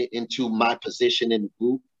acclimated into my position in the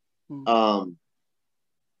group.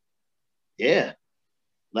 Yeah.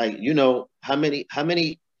 Like, you know, how many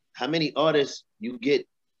artists you get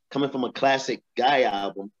coming from a classic Guy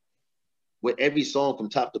album with every song from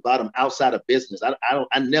top to bottom outside of Business.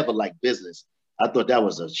 I never liked Business. I thought that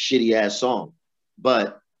was a shitty ass song.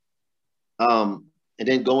 But and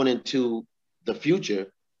then going into the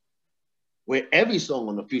Future, where every song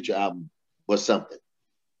on the Future album was something.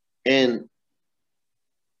 And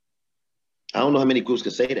I don't know how many groups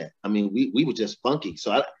could say that. I mean, we were just funky.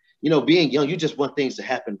 So being young, you just want things to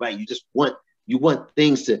happen right. You want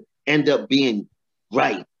things to end up being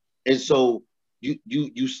right. And so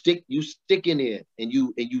you stick in there and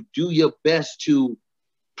you do your best to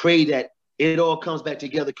pray that it all comes back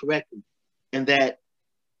together correctly and that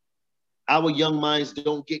our young minds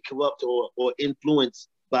don't get corrupt or influenced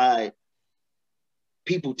by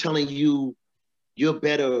people telling you you're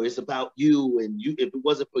better, it's about you, and you if it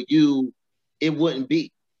wasn't for you, it wouldn't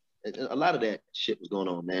be. A lot of that shit was going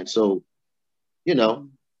on, man. So,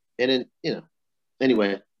 and then,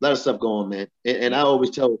 anyway, a lot of stuff going on, man. And I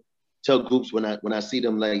always tell groups when I see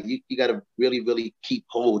them, like, you gotta really, really keep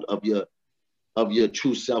hold of your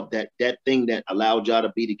true self, that thing that allowed y'all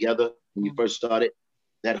to be together when you first started,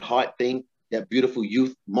 that heart thing, that beautiful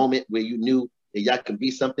youth moment where you knew that y'all can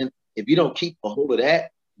be something. If you don't keep a hold of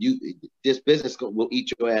that, this business will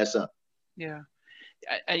eat your ass up. Yeah.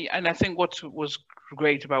 And I think what was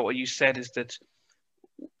great about what you said is that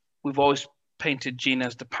we've always painted Gene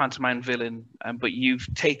as the pantomime villain, but you've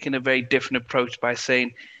taken a very different approach by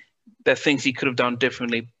saying there are things he could have done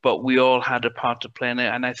differently, but we all had a part to play in it.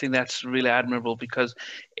 And I think that's really admirable because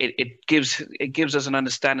it gives us an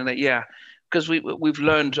understanding that, yeah, because we've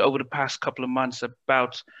learned over the past couple of months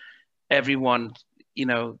about everyone,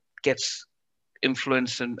 gets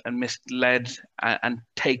influenced and misled and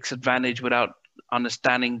takes advantage without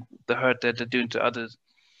understanding the hurt that they're doing to others.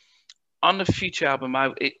 On the Future album,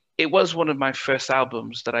 it was one of my first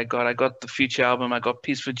albums that I got. I got the Future album. I got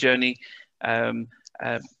Peaceful Journey,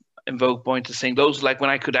 Invoke, Born to Sing. Those like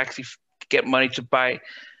when I could actually get money to buy.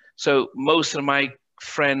 So most of my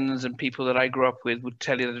friends and people that I grew up with would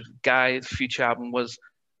tell you that the Future album was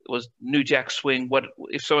New Jack Swing. What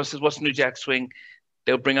if someone says what's New Jack Swing?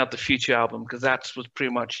 They'll bring out the Future album because that was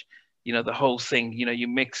pretty much the whole thing. You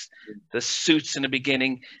mix the suits in the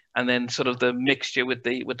beginning and then sort of the mixture with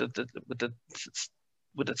the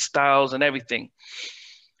styles and everything.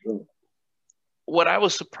 What I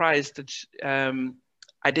was surprised that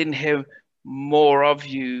I didn't hear more of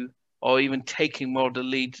you or even taking more of the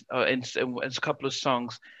lead in a couple of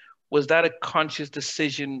songs. Was that a conscious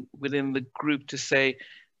decision within the group to say,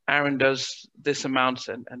 Aaron does this amount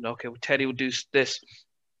and okay, well, Teddy will do this?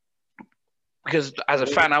 Because as a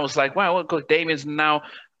fan, I was like, wow, Damien's now,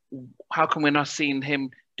 how come we're not seeing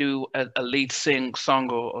him do a lead song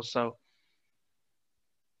or so?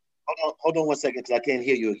 Hold on 1 second, because I can't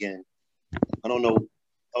hear you again. I don't know.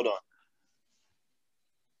 Hold on.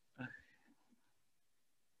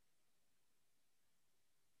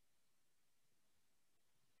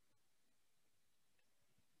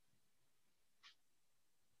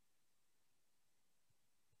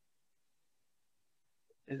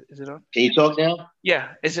 Is it on? Can you talk now?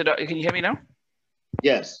 Yeah. Is it? Can you hear me now?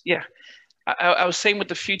 Yes. Yeah. I was saying with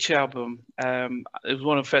the Future album, it was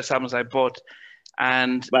one of the first albums I bought,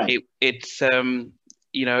 and right. I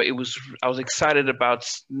was excited about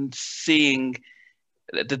seeing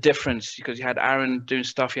the difference because you had Aaron doing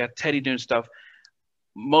stuff, you had Teddy doing stuff.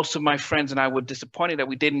 Most of my friends and I were disappointed that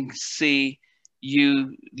we didn't see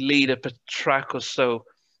you lead a track or so.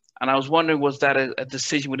 And I was wondering, was that a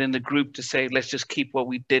decision within the group to say, let's just keep what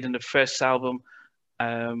we did in the first album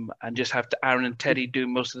and just have Aaron and Teddy do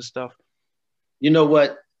most of the stuff? You know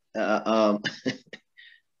what?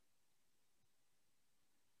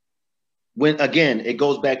 When again, it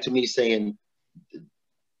goes back to me saying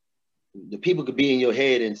the people could be in your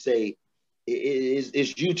head and say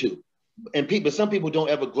it's YouTube, and some people don't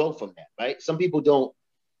ever grow from that, right? Some people don't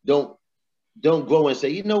grow and say,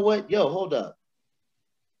 you know what, yo, hold up,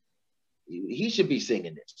 he should be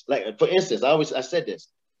singing this. Like for instance, I said this.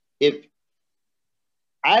 If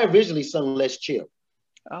I originally sung Let's Chill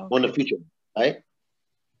on the Future, right?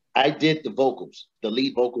 I did the vocals, the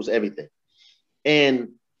lead vocals, everything, and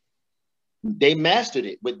they mastered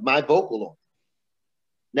it with my vocal on.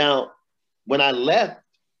 Now, when I left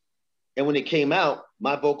and when it came out,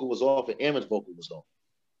 my vocal was off and Aaron's vocal was on.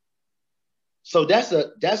 So that's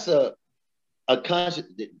a conscious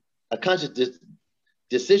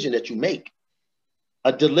decision that you make,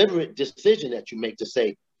 a deliberate decision that you make to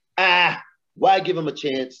say, why give him a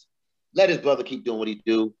chance? Let his brother keep doing what he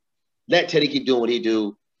do. Let Teddy keep doing what he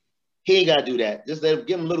do. He ain't got to do that. Just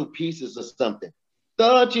give him little pieces of something.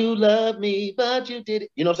 Thought you loved me, but you did it.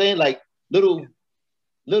 You know what I'm saying? Like little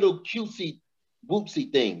cutesy,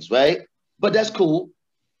 whoopsie things, right? But that's cool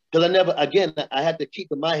because I had to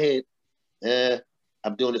keep in my head,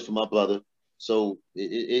 I'm doing this for my brother, so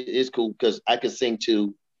it's cool because I can sing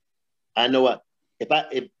too. I know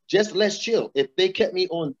if just Let's Chill, if they kept me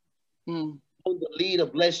on the lead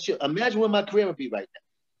of Let's Chill, imagine where my career would be right now.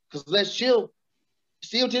 Because Let's Chill,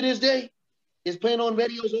 still to this day, is playing on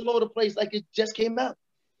radios all over the place like it just came out.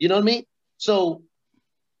 You know what I mean? So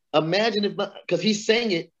imagine if, because he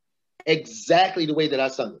sang it exactly the way that I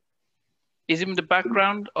sung it. Is him the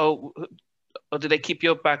background, or did they keep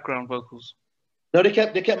your background vocals? No, they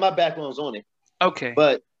kept my backgrounds on it. Okay.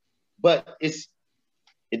 But it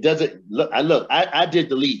doesn't look. I did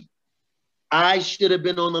the lead. I should have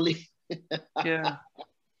been on the lead. Yeah.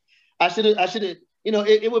 I should have. You know,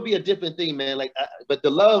 it would be a different thing, man. Like, but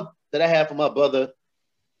the love that I have for my brother,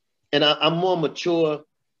 and I'm more mature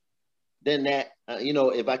than that. You know,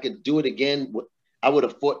 if I could do it again, I would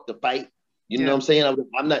have fought the fight. You know what I'm saying?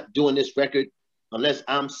 I'm not doing this record unless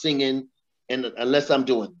I'm singing and unless I'm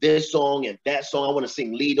doing this song and that song. I want to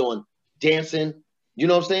sing lead on Dancing. You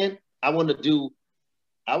know what I'm saying? I would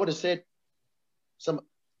have said some.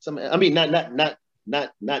 I mean, not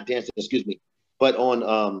Dancing. Excuse me, but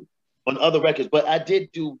on other records. But I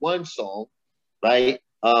did do one song, right?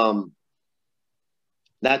 Not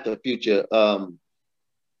the Future. I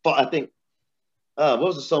think. What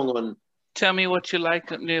was the song on? Tell Me What You Like,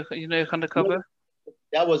 New York Undercover.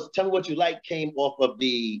 That was Tell Me What You Like came off of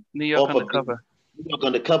the New York Undercover. New York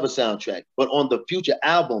Undercover soundtrack. But on the Future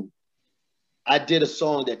album, I did a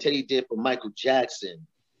song that Teddy did for Michael Jackson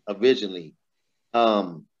originally.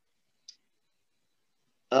 It's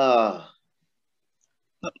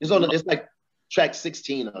like track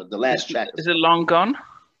 16 or the last track. Is it Long Gone?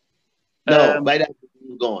 No, right after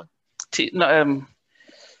Gone.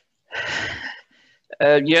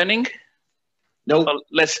 Yearning? Nope. Oh,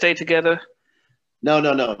 Let's Stay Together? No.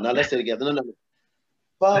 Not Let's Stay Together. No.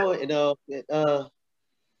 Follow,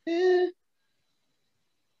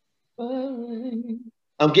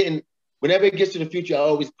 I'm getting, whenever it gets to the Future, I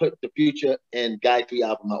always put the Future and Guy 3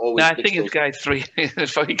 album. I think it's Guy 3.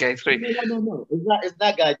 It's fucking Guy 3. No. It's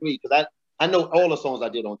not Guy 3 because I know all the songs I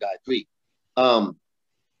did on Guy 3.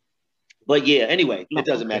 But yeah, anyway, it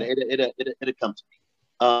doesn't matter. It'll come to me.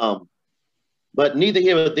 But neither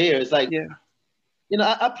here or there. It's like, you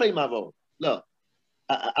know, I play my role. Look,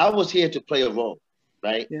 I was here to play a role,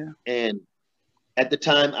 right? Yeah. And at the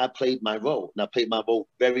time, I played my role, and I played my role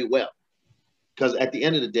very well. Because at the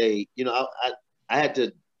end of the day, you know, I had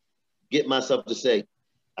to get myself to say,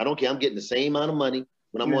 I don't care. I'm getting the same amount of money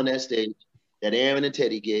when I'm on that stage that Aaron and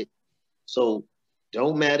Teddy get. So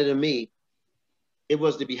don't matter to me. It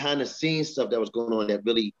was the behind the scenes stuff that was going on that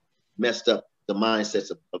really messed up the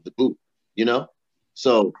mindsets of the group, you know?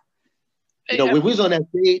 So, you know, when we was on that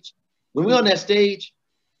stage, we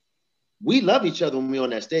love each other when we're on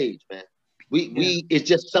that stage, man. It's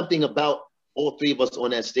just something about all three of us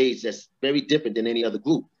on that stage that's very different than any other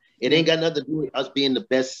group. It ain't got nothing to do with us being the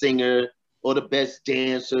best singer or the best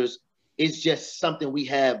dancers. It's just something we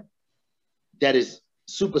have that is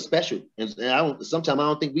super special. And sometimes I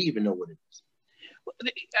don't think we even know what it is.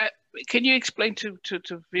 Can you explain to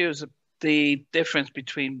viewers the difference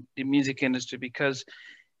between the music industry? Because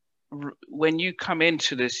when you come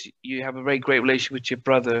into this, you have a very great relationship with your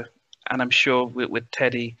brother, and I'm sure with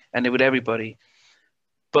Teddy and with everybody.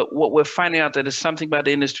 But what we're finding out that there's something about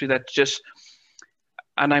the industry that just,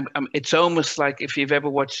 and it's almost like if you've ever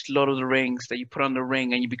watched Lord of the Rings, that you put on the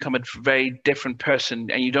ring and you become a very different person,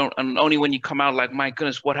 and only when you come out like, my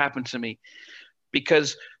goodness, what happened to me?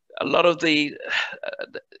 Because a lot of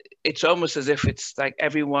it's almost as if it's like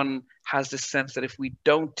everyone has this sense that if we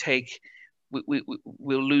don't take,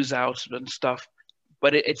 we'll lose out and stuff.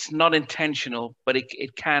 But it's not intentional, but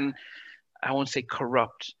it can, I won't say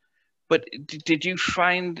corrupt. But did you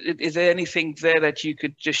find, is there anything there that you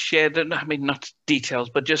could just share? I mean, not details,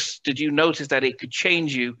 but just did you notice that it could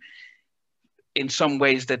change you in some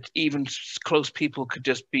ways that even close people could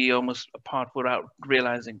just be almost apart without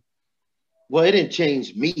realizing? Well, it didn't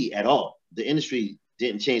change me at all. The industry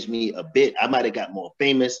didn't change me a bit. I might have got more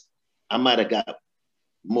famous. I might have got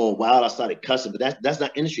more wild. I started cussing, but that's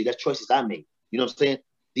not industry. That's choices I made. You know what I'm saying?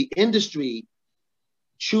 The industry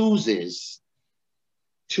chooses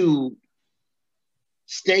to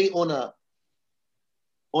stay on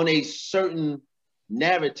a certain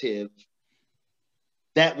narrative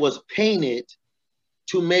that was painted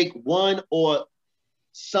to make one or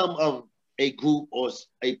some of a group or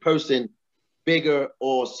a person bigger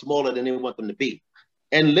or smaller than they want them to be.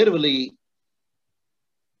 And literally,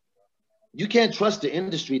 you can't trust the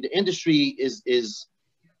industry. The industry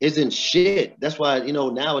isn't shit. That's why, you know,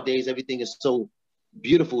 nowadays everything is so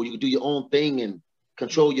beautiful. You can do your own thing and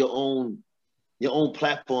control your own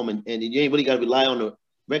platform, and you ain't really got to rely on the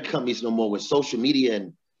record companies no more with social media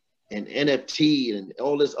and NFT and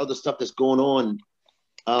all this other stuff that's going on.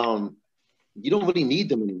 You don't really need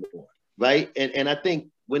them anymore, right? And I think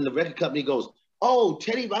when the record company goes, oh,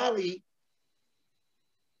 Teddy Riley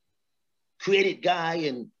created Guy,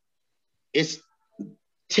 and it's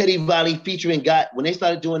Teddy Riley featuring Guy. When they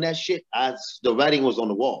started doing that shit, the writing was on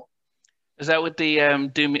the wall. Is that with the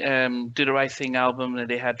Do the Right Thing album that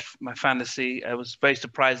they had, My Fantasy? I was very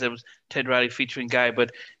surprised there was Ted Riley featuring Guy,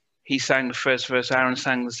 but he sang the first verse, Aaron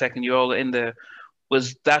sang the second. You're all in there.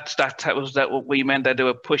 Was that what you meant, that they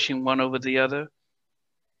were pushing one over the other?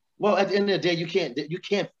 Well, at the end of the day, you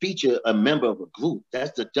can't feature a member of a group.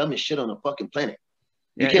 That's the dumbest shit on the fucking planet.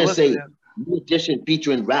 You can't say New Edition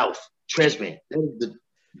featuring Ralph Tresvant. That is the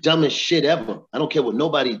dumbest shit ever. I don't care what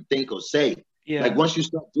nobody think or say. Yeah. Like once you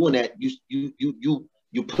start doing that,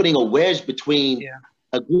 you're putting a wedge between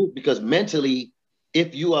a group, because mentally,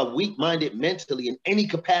 if you are weak-minded mentally in any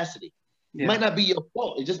capacity, it might not be your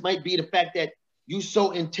fault. It just might be the fact that you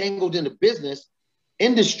so entangled in the business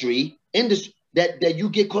industry that you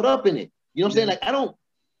get caught up in it. You know what I'm saying? Like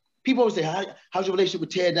people always say, how's your relationship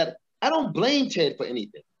with Ted? I don't blame Ted for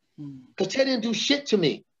anything, because Ted didn't do shit to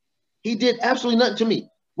me. He did absolutely nothing to me.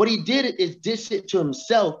 What he did is did shit to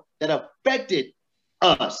himself that affected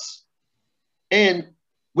us. And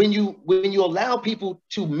when you allow people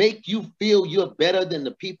to make you feel you're better than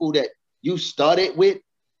the people that you started with,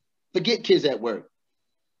 forget Kids at Work.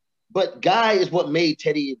 But Guy is what made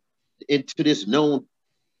Teddy into this known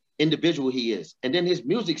individual he is. And then his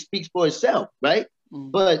music speaks for itself, right?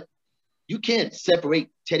 But you can't separate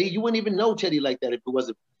Teddy. You wouldn't even know Teddy like that if it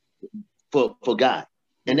wasn't for Guy.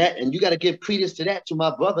 And you got to give credence to that, to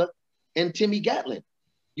my brother and Timmy Gatlin.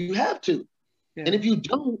 You have to. Yeah. And if you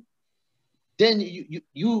don't, then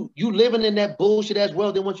you living in that bullshit ass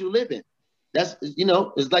world they want you to live in. That's, you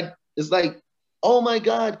know, it's like, oh my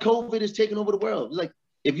God, COVID is taking over the world. It's like,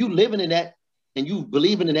 if you living in that and you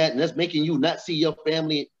believing in that and that's making you not see your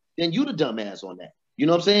family, then you the dumbass on that. You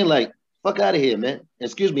know what I'm saying? Like, fuck out of here, man.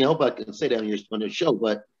 Excuse me, I hope I can say that on your show,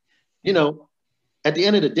 but you know, at the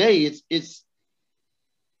end of the day,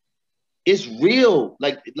 it's real.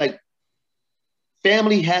 Like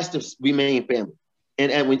family has to remain family.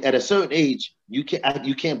 And at a certain age, you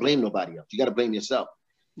can't blame nobody else. You got to blame yourself.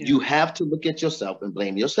 Yeah. You have to look at yourself and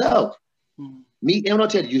blame yourself. Me, and I'll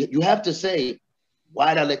tell you, you have to say,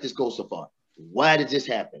 why did I let this go so far? Why did this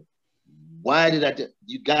happen? Why did I?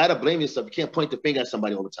 You got to blame yourself. You can't point the finger at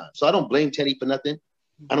somebody all the time. So I don't blame Teddy for nothing.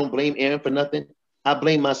 I don't blame Aaron for nothing. I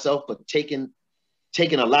blame myself for taking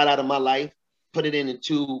a lot out of my life, put it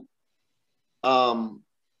into a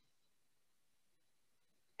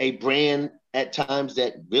brand at times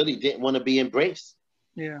that really didn't want to be embraced.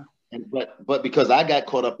 Yeah. But because I got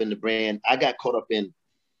caught up in the brand, I got caught up in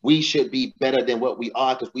we should be better than what we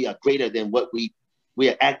are because we are greater than what we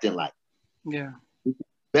are acting like. Yeah.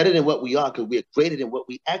 Better than what we are because we are greater than what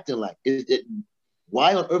we acting like.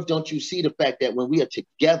 Why on earth don't you see the fact that when we are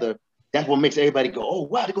together, that's what makes everybody go, oh,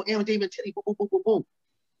 wow, they go Aaron, David, and Teddy, boom, boom, boom, boom, boom.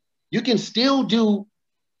 You can still do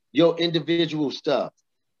your individual stuff.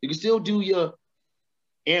 You can still do your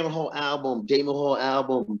Aaron Hall album, Damon Hall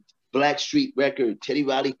album, Black Street record, Teddy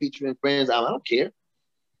Riley featuring friends album. I don't care.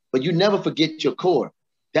 But you never forget your core.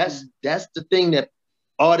 That's the thing that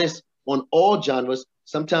artists on all genres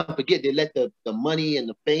sometimes forget. They let the money and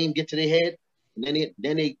the fame get to their head, and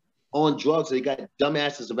then they on drugs. They got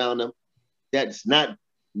dumbasses around them that's not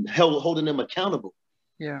holding them accountable.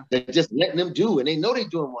 Yeah, they're just letting them do, and they know they're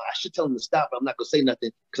doing well. I should tell them to stop, but I'm not gonna say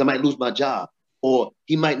nothing because I might lose my job, or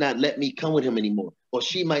he might not let me come with him anymore, or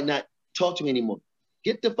she might not talk to me anymore.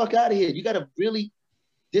 Get the fuck out of here. You gotta really.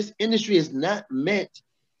 This industry is not meant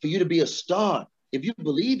for you to be a star. If you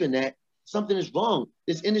believe in that, something is wrong.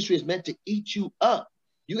 This industry is meant to eat you up.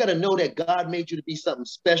 You got to know that God made you to be something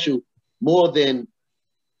special more than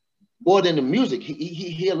the music.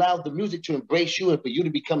 He allowed the music to embrace you and for you to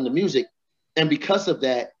become the music. And because of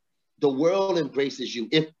that, the world embraces you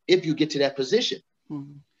if you get to that position.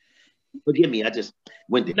 Mm-hmm. Forgive me, I just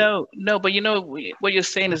went there. No, but you know, what you're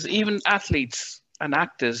saying is even athletes and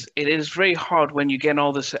actors, it is very hard when you get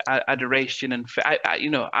all this adoration. And I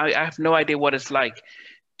have no idea what it's like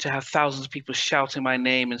to have thousands of people shouting my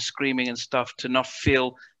name and screaming and stuff, to not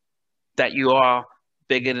feel that you are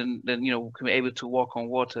bigger than able to walk on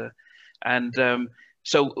water. And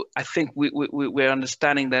so I think we're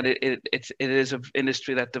understanding that it is an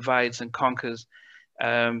industry that divides and conquers.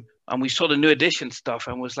 and we saw the New Edition stuff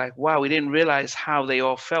and was like, wow, we didn't realize how they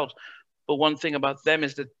all felt. But one thing about them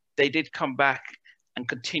is that they did come back and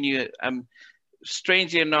continue.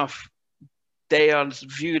 Strangely enough, they are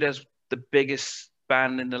viewed as the biggest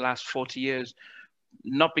band in the last 40 years,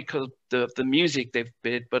 not because of the music they've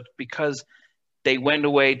did, but because they went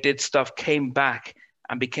away, did stuff, came back,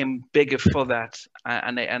 and became bigger for that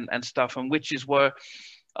and stuff. And which is where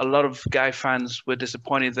a lot of Guy fans were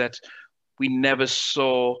disappointed that we never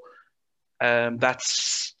saw that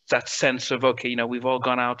sense of, okay, we've all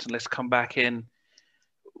gone out and let's come back in.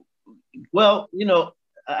 Well,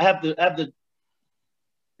 I have to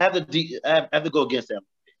go against that.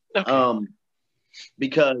 Okay.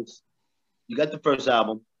 Because you got the first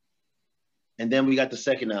album, and then we got the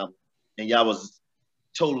second album, and y'all was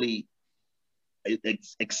totally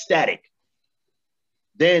ecstatic.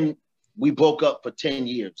 Then we broke up for 10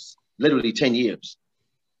 years, literally 10 years,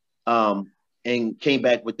 and came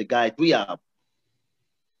back with the Guy 3 album.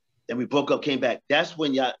 Then we broke up, came back. That's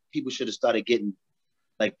when people should have started getting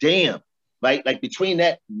like, damn, right? Like between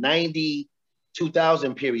that 90,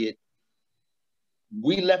 2000 period,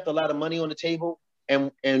 we left a lot of money on the table,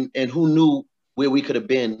 and who knew where we could have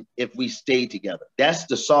been if we stayed together. That's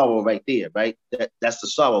the sorrow right there, right? That's the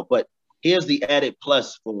sorrow. But here's the added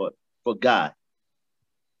plus for Guy.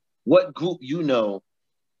 What group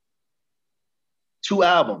 2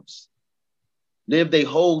 albums, lived a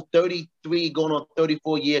whole 33 going on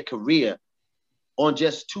 34-year career on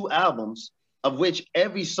just 2 albums, of which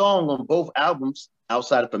every song on both albums,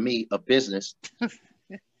 outside of, for me, A Business,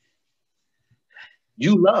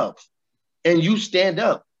 you love and you stand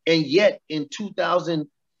up. And yet in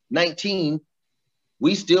 2019,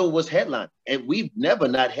 we still was headline, and we've never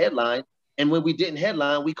not headlined. And when we didn't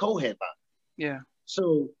headline, we co-headline. Yeah.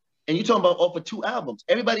 So, and you're talking about off of 2 albums.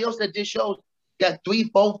 Everybody else that did shows got 3,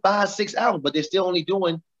 4, 5, 6 albums, but they're still only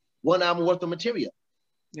doing 1 album worth of material.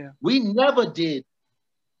 Yeah. We never did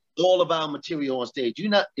all of our material on stage.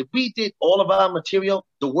 If we did all of our material,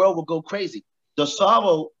 the world would go crazy. The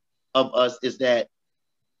sorrow of us is that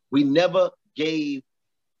we never gave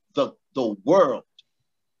the world,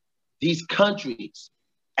 these countries,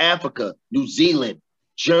 Africa, New Zealand,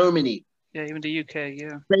 Germany. Yeah, even the UK,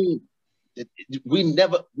 yeah. Spain, we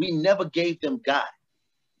never gave them Guy.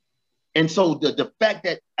 And so the fact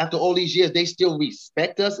that after all these years, they still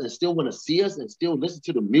respect us and still want to see us and still listen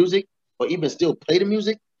to the music or even still play the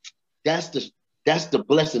music, that's the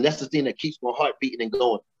blessing. That's the thing that keeps my heart beating and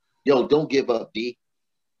going. Yo, don't give up, D.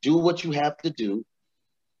 Do what you have to do,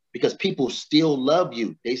 because people still love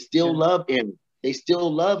you. They still love Aaron. They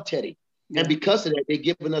still love Teddy. Yeah. And because of that, they're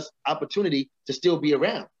giving us opportunity to still be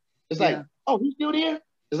around. It's like, oh, we still there?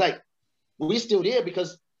 It's like, we're still there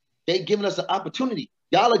because they're giving us an opportunity.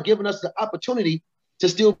 Y'all are giving us the opportunity to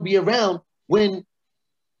still be around when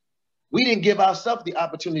we didn't give ourselves the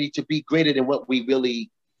opportunity to be greater than what we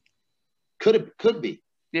really could be.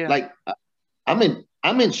 Yeah. Like, I'm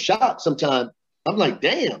in shock sometimes. I'm like,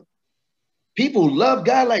 damn. People love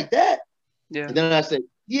Guy like that. Yeah. And then I say,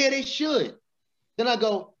 yeah, they should. Then I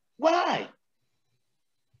go, why?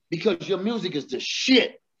 Because your music is the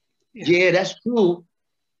shit. Yeah, that's true.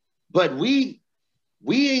 But we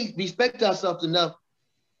ain't respect ourselves enough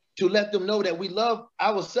to let them know that we love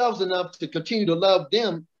ourselves enough to continue to love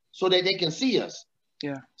them so that they can see us.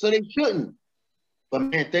 Yeah. So they shouldn't. But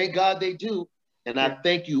man, thank God they do. And I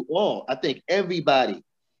thank you all. I thank everybody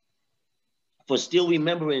for still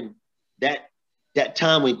remembering that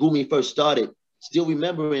time when Gumi first started, still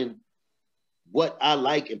remembering what I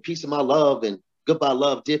like and Piece of My Love and Goodbye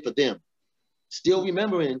Love did for them. Still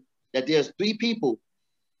remembering that there's 3 people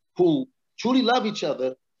who truly love each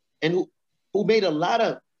other and who made a lot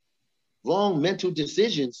of wrong mental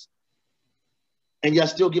decisions, and y'all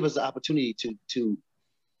still give us the opportunity to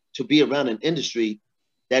be around an industry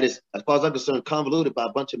that is, as far as I'm concerned, convoluted by a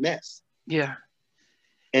bunch of mess. Yeah.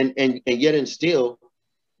 And yet and still,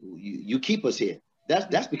 you keep us here.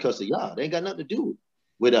 That's because of y'all. They ain't got nothing to do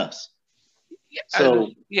with us. Yeah, so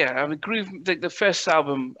I agree. The first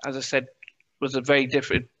album, as I said, was a very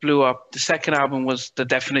different. It blew up. The second album was the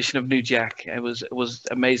definition of New Jack. It was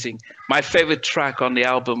amazing. My favorite track on the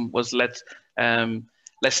album was Let's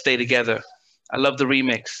Stay Together. I love the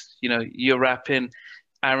remix. You're rapping,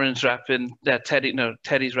 Aaron's rapping,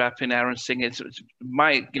 Teddy's rapping, Aaron's singing. It's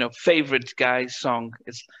my favorite Guy's song.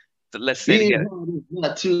 It's the Let's Stay Together.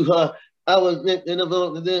 Not to her. I was in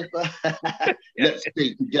the Let's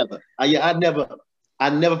Stay Together. I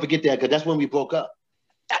never forget that, because that's when we broke up.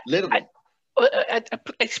 Literally. I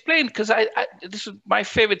explained, because this is my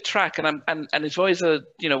favorite track, and it's always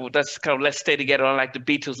that's kind of Let's Stay Together. I like the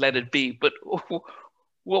Beatles' Let It Be, but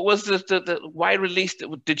What was the why released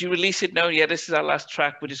it? Did you release it knowing, yeah, this is our last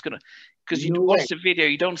track, we're just gonna, because you No watch way. the video,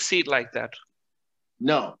 you don't see it like that.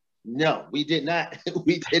 No, we did not.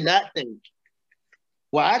 We did not think.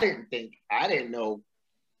 Well, I didn't think. I didn't know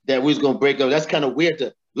that we was gonna break up. That's kind of weird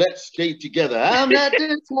to let's skate together. I'm not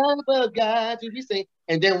this type of guy to be saying,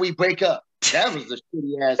 and then we break up. That was the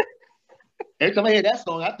shitty ass. Every time I hear that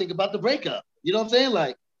song, I think about the breakup. You know what I'm saying?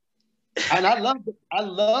 Like, and I love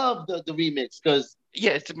the remix because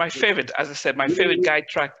yeah, it's my favorite. As I said, my favorite guy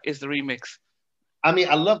track is the remix. I mean,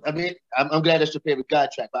 I'm glad that's your favorite guy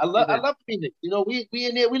track, but I love the remix. You know, we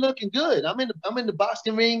in there, we looking good. I'm in the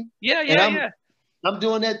boxing ring. Yeah, I'm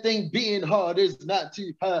doing that thing. Being hard is not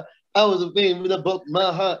too hard. I was a thing with about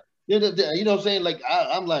my heart. You know what I'm saying? Like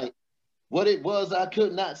I'm like, what it was I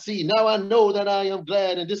could not see. Now I know that I am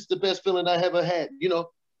glad, and this is the best feeling I ever had. You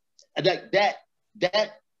know,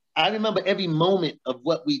 that I remember every moment of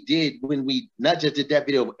what we did when we not just did that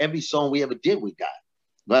video, but every song we ever did with God,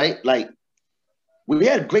 right? Like we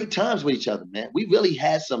had great times with each other, man. We really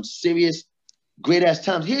had some serious, great ass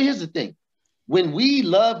times. Here's the thing: when we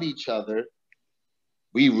love each other,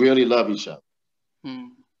 we really love each other.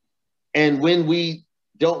 And when we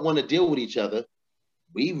don't want to deal with each other,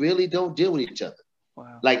 we really don't deal with each other.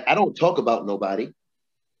 Wow. Like I don't talk about nobody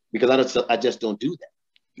because I just don't do that.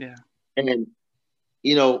 Yeah. And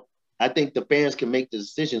you know, I think the fans can make the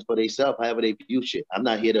decisions for themselves, however they view shit. I'm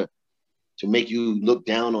not here to make you look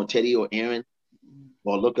down on Teddy or Aaron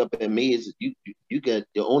or look up at me. Is you got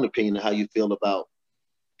your own opinion of how you feel about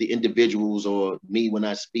the individuals or me when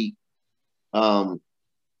I speak. But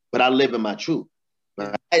I live in my truth.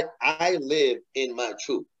 But I live in my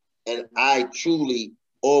truth. And I truly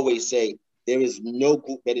always say there is no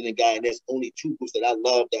group better than Guy. And there's only two groups that I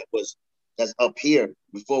love that's up here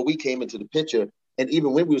before we came into the picture. And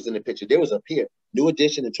even when we was in the picture, there was up here, New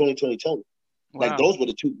Edition and 2020 Tony. Wow. Like those were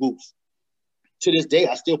the two groups. To this day,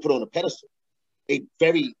 I still put on a pedestal, a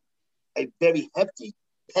very hefty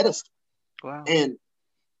pedestal. Wow. And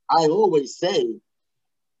I always say,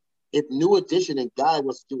 if New Edition and Guy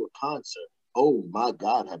was to do a concert, oh my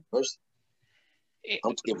God, have mercy.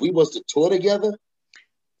 If we was to tour together,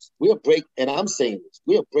 we'll break, and I'm saying this,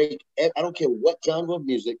 we'll break, I don't care what genre of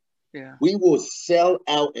music, we will sell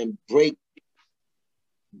out and break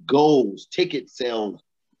goals, ticket sales,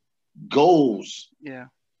 goals. Yeah.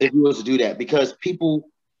 If we was to do that, because people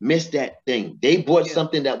miss that thing. They bought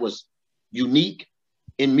something that was unique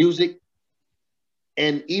in music,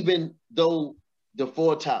 and even though the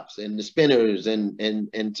Four Tops and the Spinners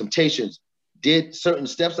and Temptations did certain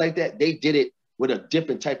steps like that, they did it with a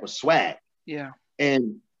different type of swag. Yeah.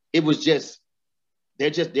 And it was just,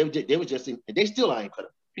 they still ain't cut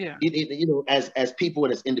up. Yeah. You know, as people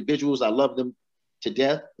and as individuals, I love them to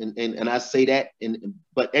death. And I say that,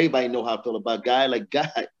 but everybody know how I feel about Guy. Like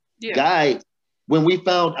Guy, when we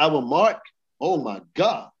found our mark, oh my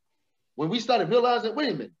God. When we started realizing, wait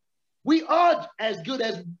a minute, we are as good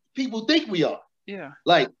as people think we are. Yeah.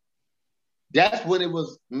 Like, that's when it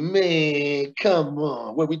was, man, come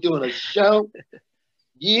on. When we doing a show?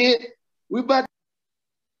 Yeah. We about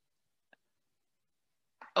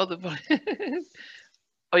Oh,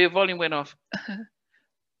 oh, your volume went off.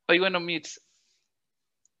 Oh, you went on mute.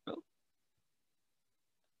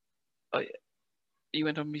 Oh, yeah. You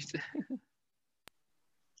went on mute.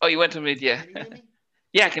 Oh, you went on mute, yeah.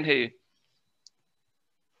 Yeah, I can hear you.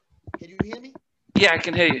 Can you hear me? Yeah, I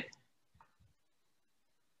can hear you.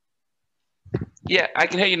 Yeah, I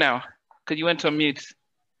can hear you now. Because you went on mute.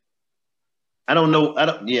 I don't know. I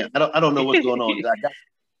don't know what's going on.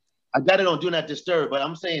 I got it on Do Not Disturb, but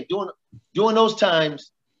I'm saying during those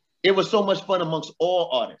times, it was so much fun amongst all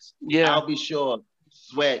artists. Yeah. I'll Be Sure,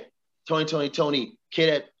 Sweat, Tony,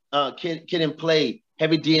 Kid and Play,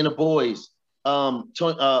 Heavy D and the Boys,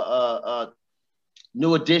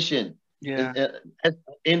 New Edition,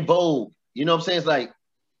 In Vogue. You know what I'm saying? It's like,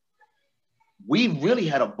 we really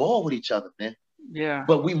had a ball with each other, man. Yeah.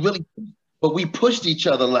 But we pushed each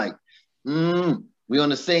other like, we on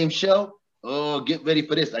the same show. Oh, get ready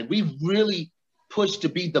for this. Like, we really pushed to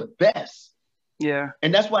be the best. Yeah.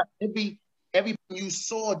 And that's why everything you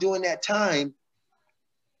saw during that time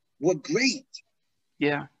were great.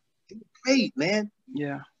 Yeah. Great, man.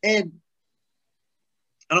 Yeah. And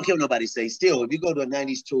I don't care what nobody say. Still, if you go to a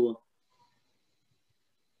 90s tour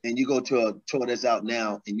and you go to a tour that's out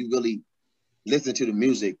now and you really listen to the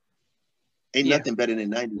music, ain't nothing better than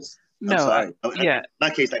 90s. No, I'm sorry. Yeah. In my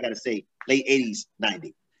case, I got to say late 80s,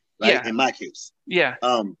 90s. Right? Yeah. In my case. Yeah.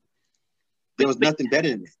 There was nothing better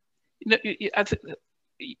than that.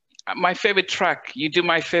 My favorite track, you do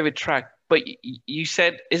my favorite track, But you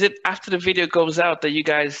said, is it after the video goes out that you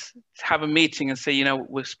guys have a meeting and say, you know,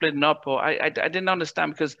 we're splitting up? Or I didn't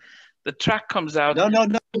understand, because the track comes out. No.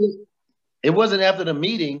 It wasn't after the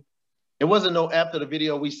meeting. It wasn't after the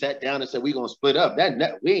video we sat down and said we're gonna split up.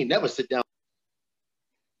 We ain't never sit down.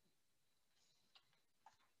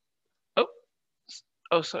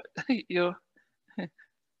 Oh, sorry. You're.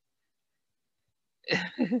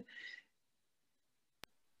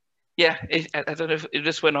 Yeah, I don't know if it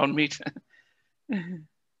just went on mute.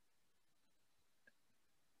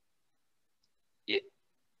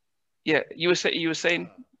 Yeah, you were saying.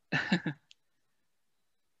 I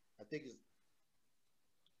think it's.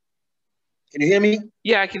 Can you hear me?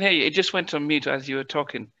 Yeah, I can hear you. It just went on mute as you were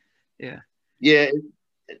talking. Yeah. Yeah,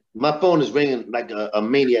 my phone is ringing like a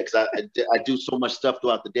maniac. I do so much stuff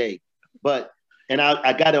throughout the day, and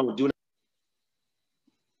I got to do.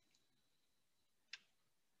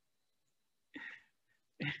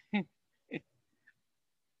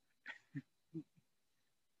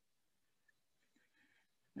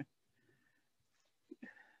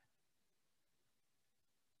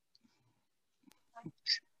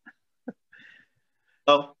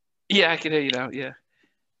 Oh. Yeah, I can hear you now. Yeah.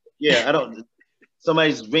 Yeah, I don't.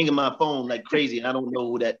 Somebody's ringing my phone like crazy, and I don't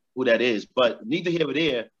know who that is. But neither here nor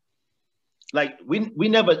there. Like we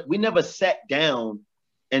never sat down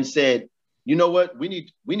and said, you know what, we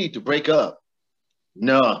need to break up.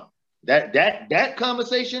 No, that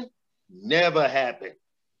conversation never happened.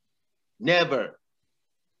 Never.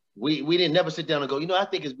 We didn't never sit down and go, you know, I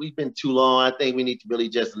think we've been too long. I think we need to really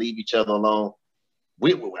just leave each other alone.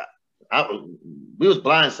 We was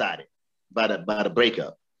blindsided by the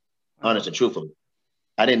breakup. Honest and truthfully,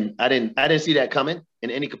 I didn't see that coming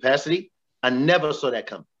in any capacity. I never saw that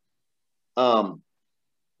coming.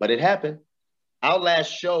 But it happened. Our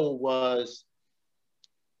last show was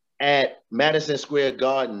at Madison Square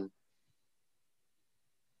Garden.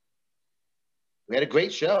 We had a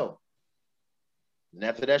great show. And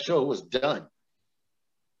after that show, it was done.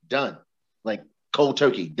 Done. Like cold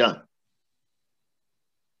turkey, done.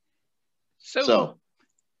 So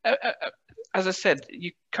as I said,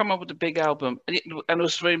 you come up with a big album, and it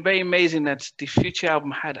was very, very amazing that the Future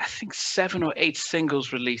album had, I think, 7 or 8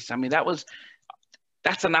 singles released. I mean,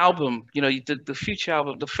 that's an album. You know, the Future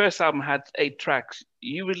album, the first album had 8 tracks.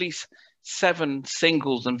 You released 7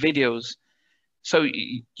 singles and videos. So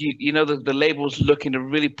you know the label was looking to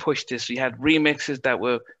really push this. You had remixes that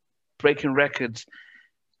were breaking records.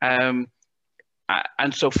 And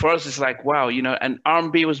so for us, it's like, wow, you know, and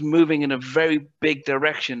R&B was moving in a very big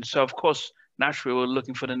direction. So of course, naturally, we're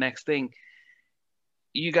looking for the next thing.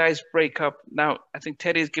 You guys break up. Now, I think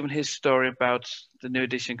Teddy has given his story about the New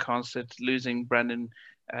Edition concert, losing Brandon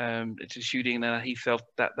to shooting, and he felt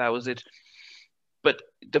that was it. But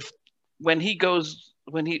when the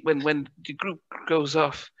group goes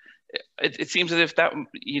off, it seems as if that,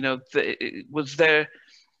 you know, it was there.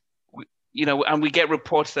 You know, and we get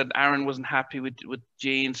reports that Aaron wasn't happy with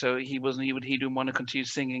Gene, so he didn't want to continue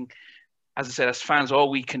singing. As I said, as fans, all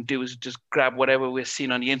we can do is just grab whatever we're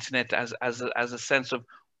seeing on the internet as a sense of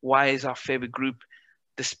why is our favorite group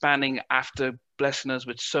disbanding after blessing us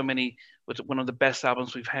with one of the best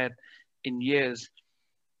albums we've had in years.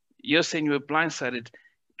 You're saying you were blindsided.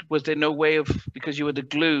 Was there no way of, because you were the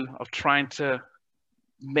glue, of trying to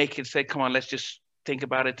make it say, come on, let's just think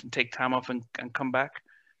about it and take time off and come back?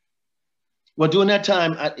 Well, during that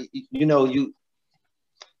time,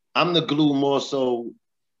 I'm the glue more so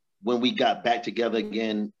when we got back together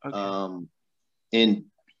again. Okay.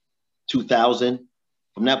 In 2000.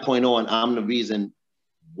 From that point on, I'm the reason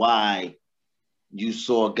why you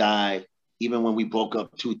saw a guy, even when we broke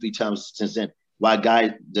up 2-3 times since then, why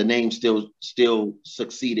the name still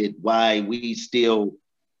succeeded, why we still,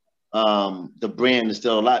 the brand is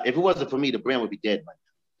still alive. If it wasn't for me, the brand would be dead right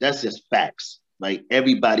now. That's just facts. Like,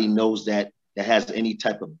 everybody knows that has any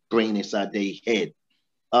type of brain inside their head.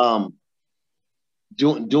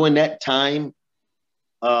 During that time,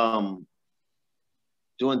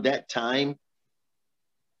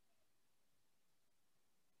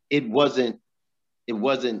 it wasn't,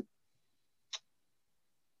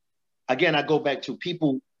 again, I go back to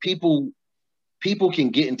people can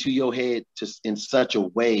get into your head in such a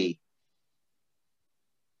way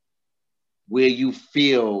where you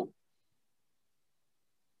feel,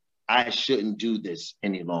 I shouldn't do this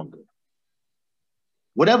any longer.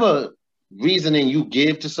 Whatever reasoning you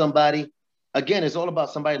give to somebody, again, it's all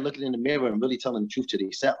about somebody looking in the mirror and really telling the truth to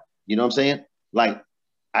themselves. You know what I'm saying? Like,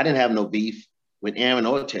 I didn't have no beef with Aaron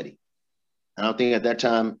or Teddy. I don't think at that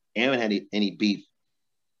time Aaron had any beef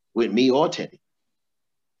with me or Teddy.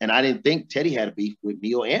 And I didn't think Teddy had a beef with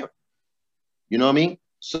me or Aaron. You know what I mean?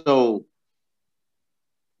 So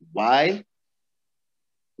Why?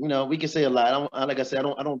 You know, we can say a lot. Like I said,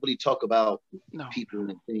 I don't really talk about people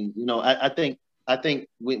and things. You know, I think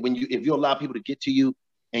when you, if you allow people to get to you,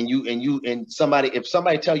 and if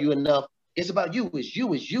somebody tell you enough, it's about you. It's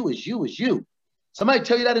you. It's you. It's you. It's you. Somebody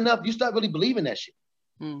tell you that enough, you start really believing that shit.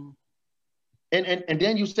 Mm. And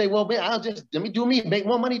then you say, well, man, let me do me, make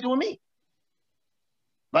more money doing me.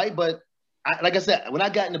 Right? But like I said, when I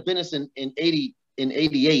got in the business in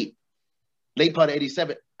 88, late part of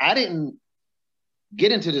 87, I didn't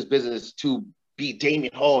get into this business to be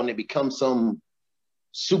Damian Hall and then become some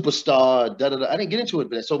superstar. I didn't get into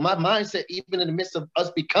it. So my mindset, even in the midst of us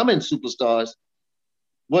becoming superstars,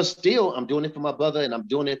 was still, I'm doing it for my brother, and I'm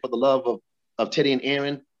doing it for the love of Teddy and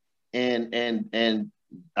Aaron. And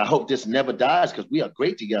I hope this never dies, because we are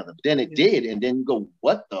great together. But then it did. And then you go,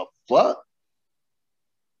 what the fuck?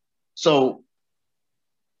 So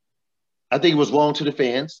I think it was wrong to the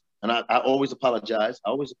fans. And I always apologize. I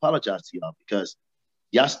always apologize to y'all, because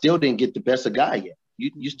y'all still didn't get the best of Guy yet.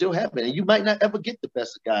 You still haven't. And you might not ever get the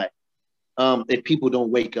best of Guy if people don't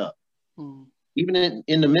wake up. Mm. Even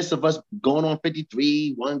in the midst of us going on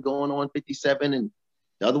 53, one going on 57, and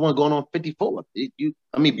the other one going on 54.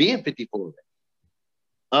 Being 54.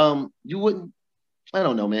 You wouldn't, I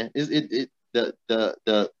don't know, man. The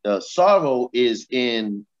sorrow is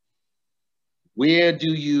in where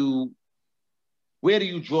do you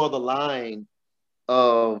draw the line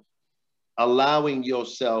of allowing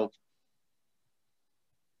yourself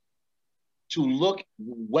to look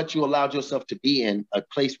what you allowed yourself to be in, a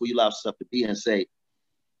place where you allowed yourself to be, and say,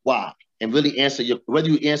 why? And really answer whether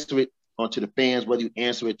you answer it onto the fans, whether you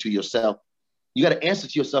answer it to yourself, you got to answer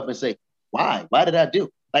to yourself and say, why? Why did I do?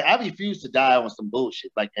 Like, I refuse to die on some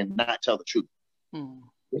bullshit, like, and not tell the truth. Hmm.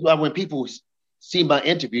 That's why when people see my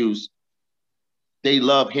interviews, they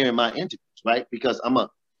love hearing my interviews, right? Because I'm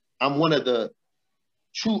one of the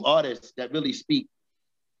true artists that really speak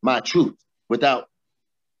my truth without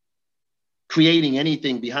creating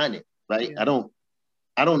anything behind it, right? Yeah.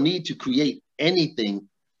 I don't need to create anything,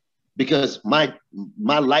 because my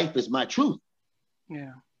life is my truth.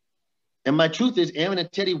 Yeah. And my truth is, Aaron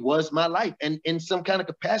and Teddy was my life. And in some kind of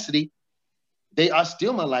capacity, they are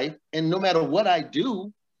still my life. And no matter what I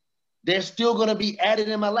do, they're still going to be added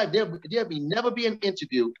in my life. There'll never be an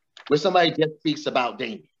interview where somebody just speaks about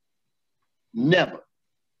Damian. Never.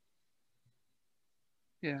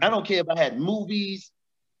 Yeah. I don't care if I had movies,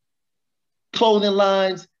 clothing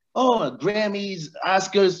lines, Grammys,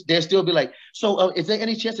 Oscars, they'll still be like, so is there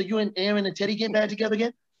any chance of you and Aaron and Teddy getting back together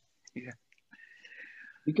again? Yeah.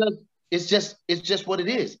 Because it's just what it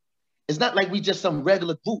is. It's not like we just some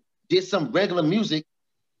regular group, did some regular music,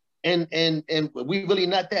 and we really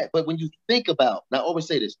not that. But when you think about, and I always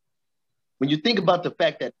say this, when you think about the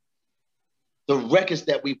fact that the records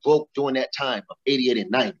that we broke during that time of 88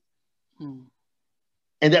 and 90,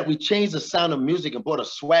 and that we changed the sound of music and brought a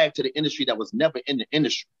swag to the industry that was never in the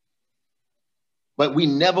industry. But we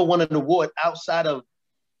never won an award outside of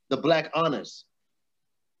the Black Honors.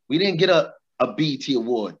 We didn't get a BET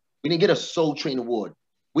award. We didn't get a Soul Train award.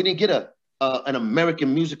 We didn't get an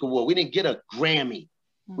American Music Award. We didn't get a Grammy.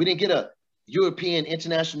 We didn't get a European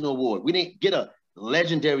International Award. We didn't get a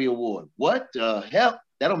Legendary Award. What the hell?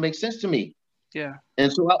 That don't make sense to me. Yeah.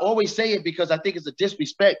 And so I always say it because I think it's a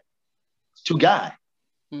disrespect to Guy.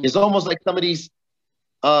 It's almost like some of these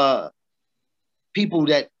people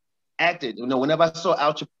that acted. You know, whenever I saw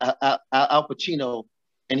Al Pacino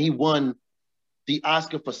and he won the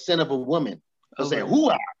Oscar for Sin of a Woman, I was like,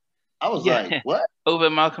 who? I was like, what? Over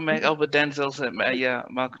Malcolm X, over Denzel's,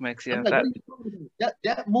 Malcolm X, yeah. Like,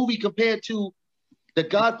 that movie compared to The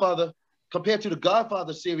Godfather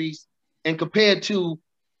series, and compared to,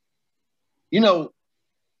 he did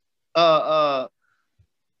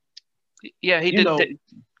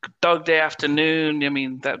Dog Day Afternoon. I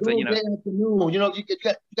mean, that Dog Day Afternoon. You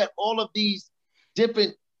got all of these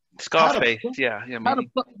different. Scarface, yeah. How the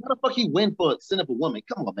fuck he win for Sin of a Woman?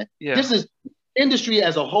 Come on, man. Yeah. This is industry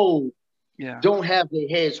as a whole. Yeah. Don't have their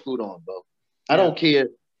head screwed on, bro. I don't care.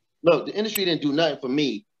 Look, the industry didn't do nothing for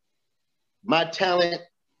me. My talent,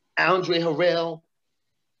 Andre Harrell,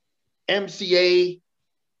 MCA,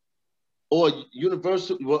 or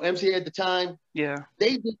Universal, well, MCA at the time,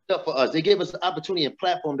 they did stuff for us. They gave us an opportunity and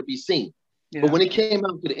platform to be seen. Yeah. But when it came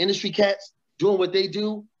out to the industry cats doing what they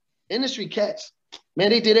do, industry cats,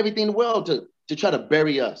 man, they did everything in the world to try to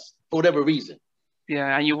bury us for whatever reason.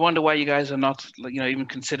 Yeah, and you wonder why you guys are not, even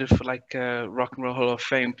considered for Rock and Roll Hall of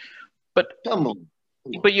Fame. But come on.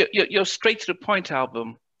 But your Straight to the Point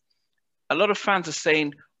album, a lot of fans are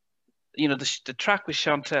saying, the track with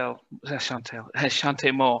Chanté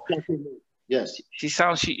Moore, Yes. She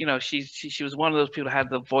sounds, she was one of those people who had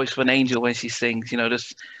the voice of an angel when she sings.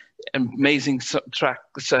 This amazing track.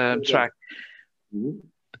 Track. Mm-hmm.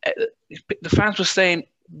 The fans were saying,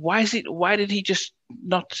 why did he just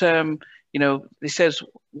not? They says,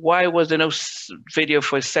 why was there no video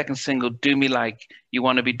for his second single, "Do Me Like You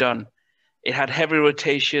Want to Be Done"? It had heavy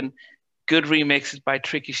rotation, good remixes by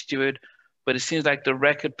Tricky Stewart, but it seems like the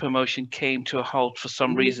record promotion came to a halt for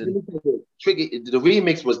some reason. Tricky, the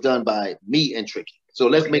remix was done by me and Tricky. So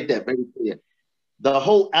let's make that very clear. The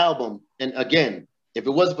whole album, and again, if it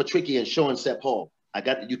wasn't for Tricky and Sean Sepp Hall,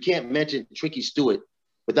 you can't mention Tricky Stewart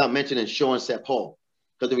without mentioning Sean Sepp Hall.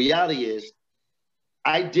 Because the reality is,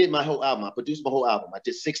 I did my whole album. I produced my whole album. I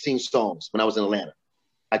did 16 songs when I was in Atlanta.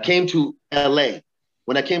 I came to LA.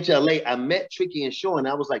 When I came to LA, I met Tricky and Sean. And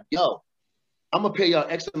I was like, yo, I'm going to pay y'all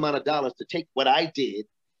X amount of dollars to take what I did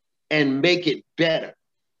and make it better.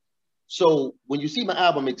 So when you see my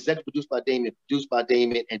album, executive produced by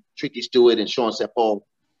Damien and Tricky Stewart and Sean Sepp Hall,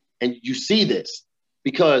 and you see this,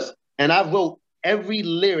 and I wrote every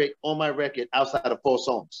lyric on my record outside of 4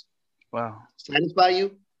 songs. Wow. Satisfy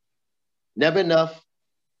You, Never Enough,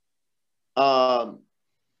 Lost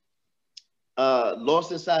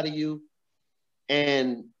Inside of You,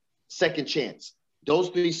 and Second Chance. Those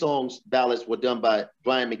 3 songs, ballads, were done by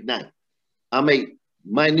Brian McKnight. I made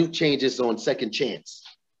minute changes on Second Chance.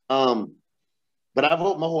 But I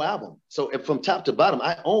wrote my whole album. So from top to bottom,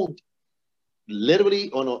 I owned,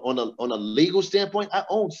 literally on a legal standpoint, I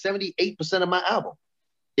owned 78% of my album.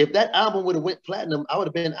 If that album would have went platinum, I would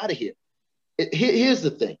have been out of here. Here's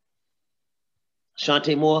the thing.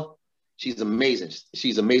 Shantae Moore, she's amazing.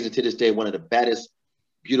 She's amazing to this day. One of the baddest,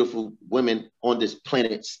 beautiful women on this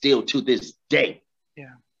planet still to this day.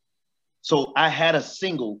 Yeah. So I had a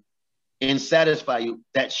single in Satisfy You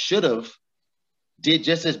that should have did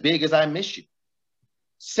just as big as I Miss You.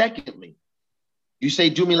 Secondly, you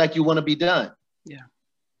say Do Me Like You Want to Be Done. Yeah.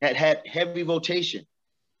 That had heavy rotation.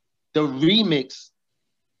 The remix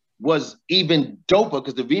was even doper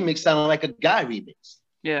because the remix sounded like a guy remix.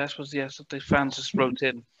 Yeah, so the fans just wrote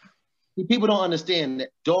in. People don't understand that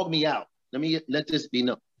Dog Me Out. Let this be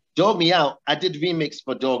known. Dog Me Out, I did remix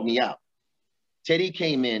for Dog Me Out. Teddy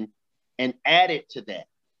came in and added to that.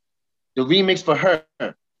 The remix for her,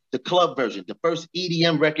 the club version, the first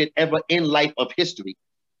EDM record ever in life of history.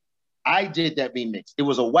 I did that remix. It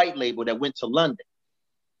was a white label that went to London.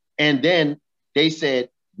 And then they said,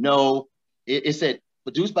 no, it said,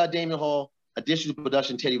 produced by Damien Hall, additional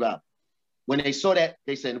production, Teddy Riley. When they saw that,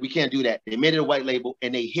 they said, we can't do that. They made it a white label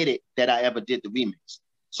and they hit it that I ever did the remix.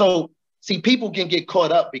 So, see, people can get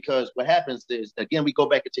caught up because what happens is, again, we go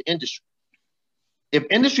back into industry. If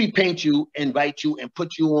industry paints you and write you and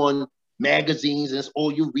put you on magazines and it's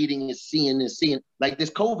all you're reading and seeing, like this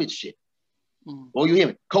COVID shit. All you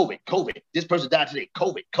hear, COVID. This person died today,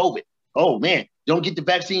 COVID. Oh, man, don't get the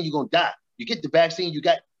vaccine, you're going to die. You get the vaccine, you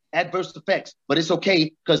got adverse effects, but it's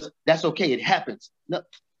okay because that's okay. It happens. No,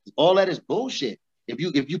 all that is bullshit. If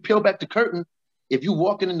you peel back the curtain, if you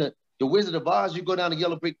walking in the Wizard of Oz, you go down the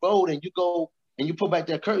yellow brick road and you go and you pull back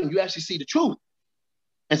that curtain, you actually see the truth.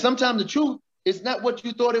 And sometimes the truth is not what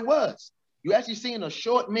you thought it was. You actually seeing a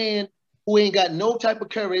short man who ain't got no type of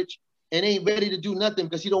courage and ain't ready to do nothing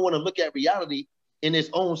because he don't want to look at reality in his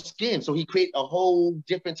own skin. So he create a whole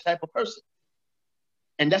different type of person.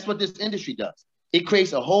 And that's what this industry does. It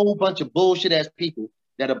creates a whole bunch of bullshit ass people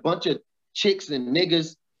that a bunch of chicks and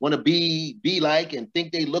niggas want to be like and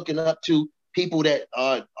think they looking up to people that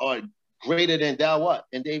are greater than thou art.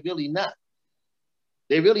 And they really not.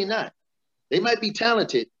 They really not. They might be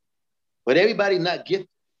talented, but everybody not gifted.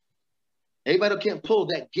 Everybody can't pull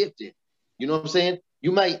that gifted. You know what I'm saying?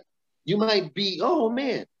 You might be, oh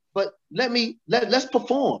man, but let's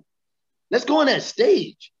perform. Let's go on that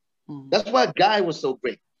stage. That's why Guy was so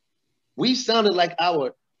great. We sounded like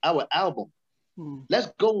our album. Let's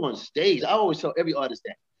go on stage. I always tell every artist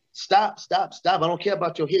that. Stop. I don't care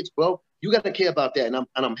about your hits, bro. You got to care about that, and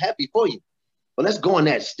I'm happy for you. But let's go on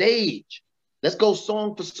that stage. Let's go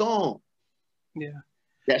song for song. Yeah.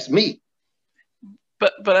 That's me.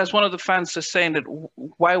 But as one of the fans is saying that,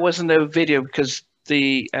 why wasn't there a video? Because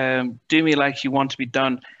the Do Me Like You Want to Be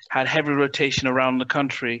Done had heavy rotation around the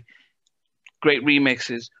country, great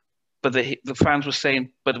remixes, but the fans were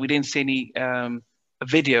saying, but we didn't see any a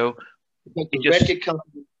video.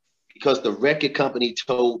 Because the record company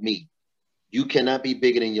told me, you cannot be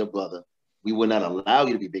bigger than your brother. We will not allow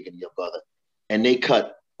you to be bigger than your brother. And they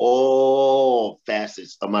cut all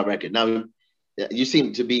facets of my record. Now, you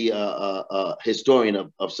seem to be a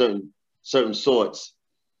historian of certain sorts.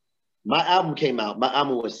 My album came out. My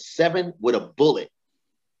album was 7 with a bullet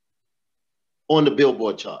on the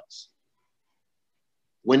Billboard charts.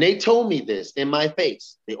 When they told me this in my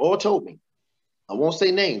face, they all told me, I won't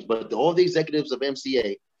say names, but all the executives of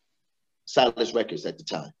MCA, Silas Records at the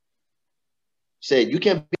time, said, you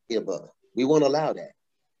can't be here, brother. We won't allow that.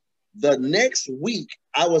 The next week,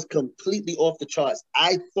 I was completely off the charts.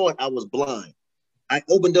 I thought I was blind. I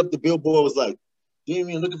opened up the Billboard, was like,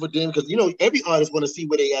 Damian, looking for Damian, because, you know, every artist want to see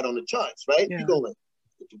where they at on the charts, right? Yeah. You go like,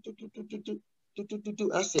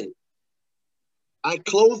 I said, I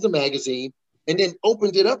closed the magazine and then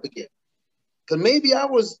opened it up again. Because maybe I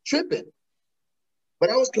was tripping, but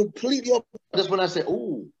I was completely off. That's when I said,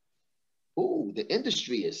 ooh, the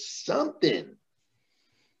industry is something.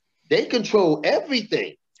 They control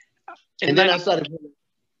everything. And then I said,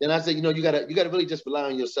 you know, you gotta really just rely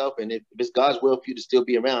on yourself. And if it's God's will for you to still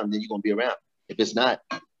be around, then you're gonna be around. If it's not,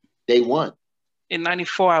 they won. In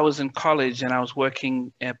 '94, I was in college and I was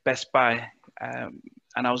working at Best Buy, and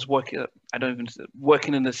I was working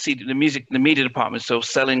in the media department, so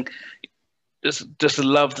selling, just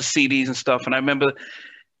love the CDs and stuff. And I remember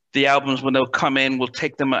the albums when they'll come in, we'll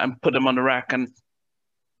take them and put them on the rack. And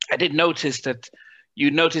I did notice that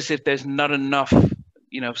you notice if there's not enough,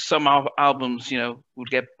 you know, some albums, you know, would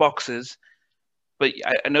get boxes, but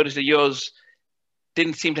I noticed that yours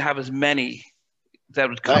didn't seem to have as many that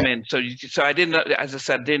would come in. So I didn't, as I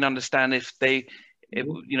said, didn't understand if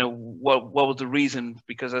you know, what was the reason?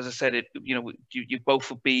 Because as I said, you know, you both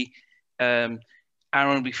would be, Aaron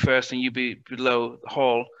would be first and you'd be below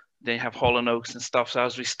Hall. Then you have Hall and Oates and stuff. So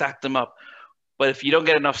as we stack them up, but if you don't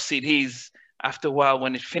get enough CDs, after a while,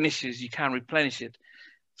 when it finishes, you can't replenish it.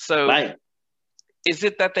 So is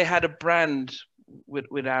it that they had a brand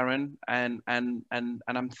with Aaron and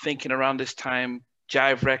I'm thinking around this time,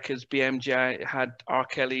 Jive Records, BMG had R.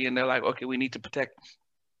 Kelly, and they're like, okay, we need to protect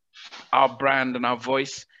our brand and our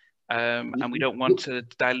voice, and we don't want to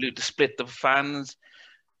split the fans.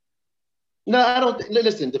 No, I don't.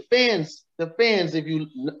 Listen, the fans, if you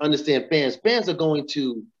understand fans are going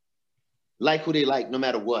to like who they like no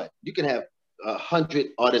matter what. You can have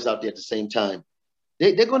 100 artists out there at the same time.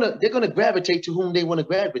 They're gonna gravitate to whom they want to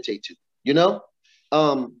gravitate to, you know?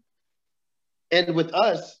 And with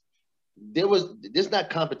us, there's not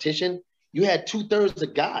competition. You had 2/3 a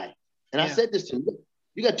guy. And I said this to him.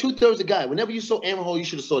 You got 2/3 a guy. Whenever you saw Aaron Hall, you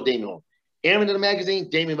should have saw Damian Hall. Aaron in the magazine,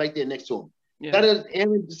 Damian right there next to him. Yeah. That is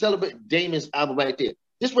Aaron to celebrate Damian's album right there.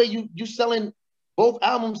 This way you selling both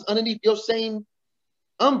albums underneath your same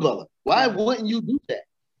umbrella. Why wouldn't you do that?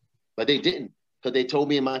 But they didn't, because they told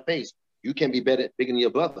me in my face, you can be bigger than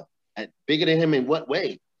your brother. And bigger than him in what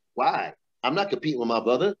way? Why? I'm not competing with my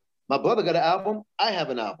brother. My brother got an album. I have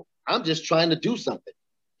an album. I'm just trying to do something.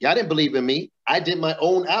 Y'all didn't believe in me. I did my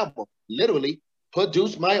own album, literally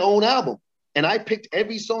produced my own album. And I picked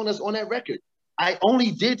every song that's on that record. I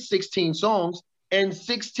only did 16 songs, and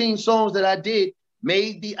 16 songs that I did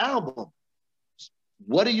made the album.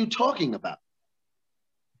 What are you talking about?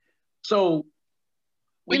 So,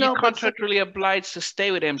 were you contractually obliged to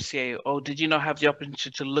stay with MCA, or did you not have the opportunity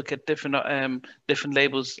to look at different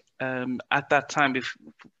labels at that time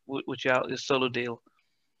with your solo deal?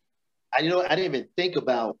 I didn't even think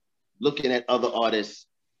about looking at other artists.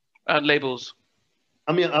 Labels.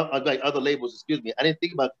 I mean, like other labels, excuse me. I didn't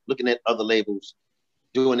think about looking at other labels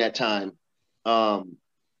during that time,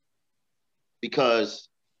 because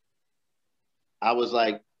I was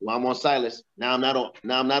like, well, I'm on Silas. Now I'm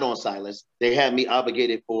not on Silas. They had me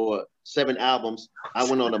obligated for 7 albums. I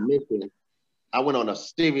went on a mission. I went on a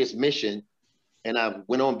serious mission, and I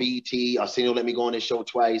went on BET. Arsenio let me go on his show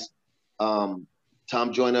twice. Tom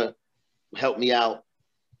Joyner helped me out,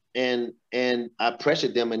 and I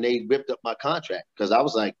pressured them, and they ripped up my contract, because I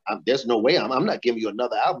was like, there's no way I'm not giving you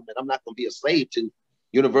another album, and I'm not going to be a slave to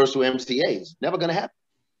Universal MCAs. Never going to happen.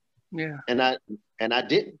 Yeah. And I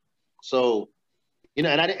didn't. So, you know,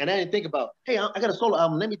 and I didn't think about, hey, I got a solo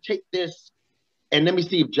album. Let me take this and let me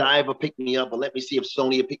see if Jive will pick me up, or let me see if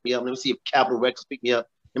Sony will pick me up. Let me see if Capitol Records pick me up.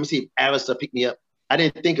 Let me see if Arista pick me up. I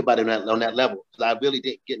didn't think about it on that level, because I really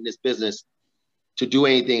didn't get in this business to do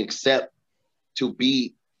anything except to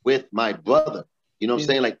be with my brother. You know what I'm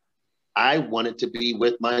saying? Like, I wanted to be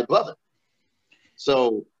with my brother.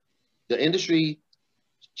 So the industry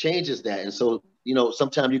changes that. And so, you know,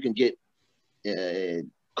 sometimes you can get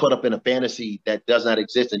caught up in a fantasy that does not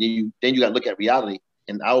exist. And then you got to look at reality.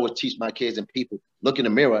 And I always teach my kids and people, look in the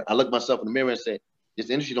mirror. I look myself in the mirror and say, this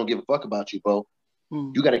industry don't give a fuck about you, bro.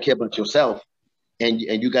 You got to care about yourself. And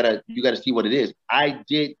you gotta see what it is. I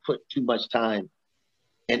did put too much time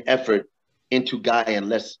and effort into Guy and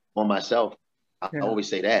less on myself. I always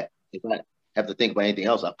say that. If I have to think about anything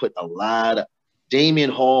else, I put a lot of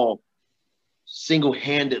Damian Hall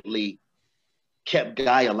single-handedly kept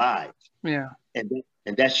Guy alive. Yeah.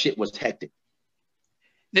 And that shit was hectic.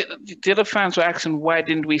 The other fans were asking, why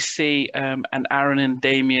didn't we see an Aaron and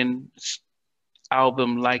Damien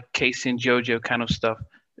album like Casey and JoJo kind of stuff?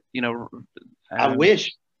 You know, I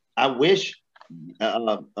wish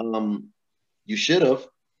you should have,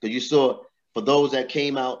 because you saw, for those that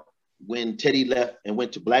came out when Teddy left and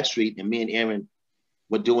went to Blackstreet, and me and Aaron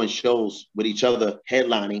were doing shows with each other,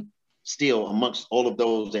 headlining, still amongst all of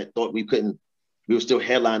those that thought we couldn't. We were still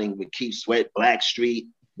headlining with Keith Sweat, Blackstreet,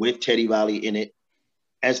 with Teddy Riley in it,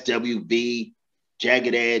 SWV,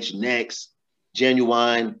 Jagged Edge, Next,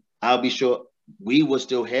 Genuine. I'll Be Sure. We were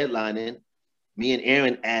still headlining, me and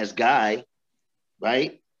Aaron as Guy,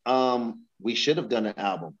 right? We should have done an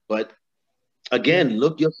album. But again,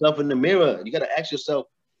 look yourself in the mirror. You got to ask yourself,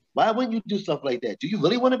 why wouldn't you do stuff like that? Do you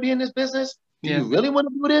really want to be in this business? Do you really want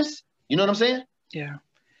to do this? You know what I'm saying? Yeah.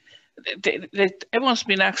 Everyone's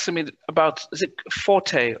been asking me about, is it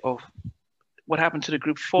Forte, or what happened to the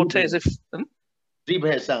group Forte? Is it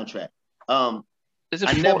Zebrahead Soundtrack? Is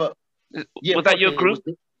it was that your group?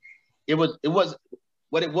 It was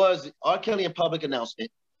what it was. R. Kelly and Public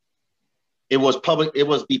Announcement. It was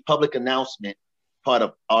the public announcement part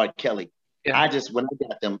of R. Kelly. Yeah. When I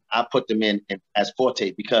got them, I put them in as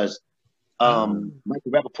Forte because Michael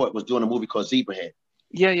Rappaport was doing a movie called Zebrahead.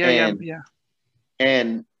 Yeah.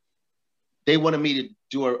 And they wanted me to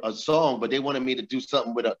do a song, but they wanted me to do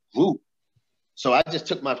something with a group. So I just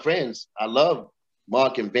took my friends. I love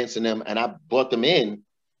Mark and Vince and them, and I brought them in.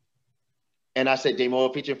 And I said,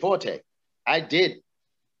 Damo featuring Forte. I did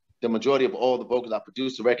the majority of all the vocals. I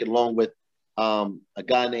produced the record along with a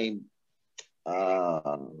guy named,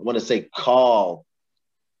 I want to say Carl.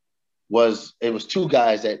 It was two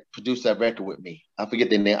guys that produced that record with me. I forget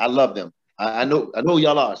their name. I love them. I know who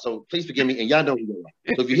y'all are, so please forgive me, and y'all know who y'all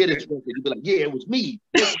are. So if you hear this record, you'll be like, yeah, it was me.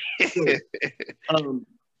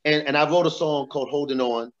 And I wrote a song called Holding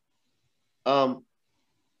On.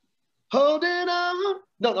 Holding on.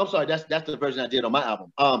 No, I'm sorry, that's the version I did on my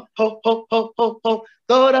album. Ho, ho, ho, ho, ho,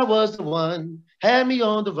 thought I was the one, had me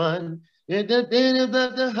on the run,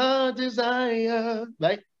 the hard desire,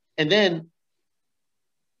 right? And then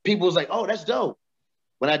people was like, oh, that's dope.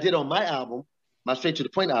 When I did on my album, my Straight to the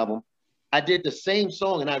Point album, I did the same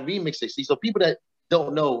song and I remixed it. See, so people that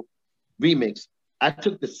don't know remix, I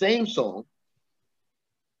took the same song.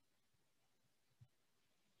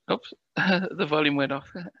 Oops, the volume went off.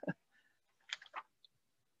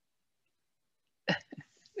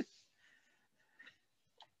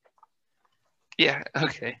 Yeah,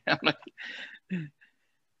 okay.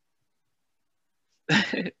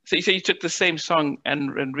 So you say you took the same song and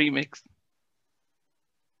remixed?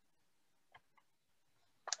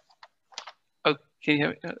 Oh, can you hear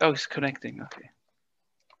me? Oh, it's connecting. Okay.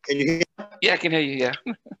 Can you hear me? Yeah, I can hear you. Yeah.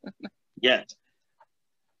 Yes.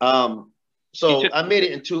 So I made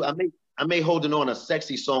it into. I made Holding On a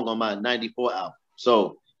sexy song on my '94 album.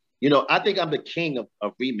 So, you know, I think I'm the king of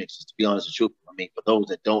remixes. To be honest with you, I mean, for those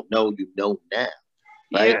that don't know, you know now,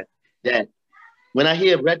 right? Yeah. That when I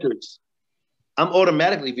hear records, I'm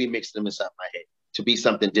automatically remixing them inside my head to be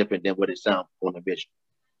something different than what it sounds on the original.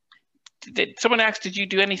 Someone asked, did you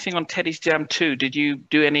do anything on Teddy's Jam 2? Did you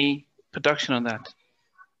do any production on that?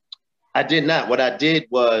 I did not. What I did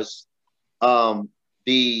was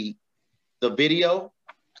the video.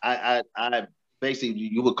 I basically,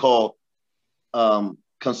 you would call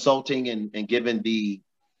consulting and giving the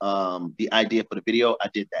idea for the video. I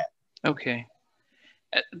did that. Okay.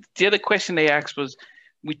 The other question they asked was,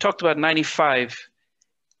 we talked about '95.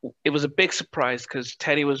 It was a big surprise because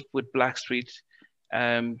Teddy was with Blackstreet.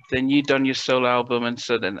 Then you'd done your solo album,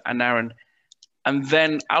 and Aaron. And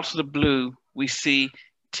then out of the blue, we see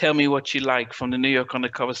Tell Me What You Like from the New York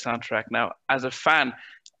Undercover soundtrack. Now, as a fan,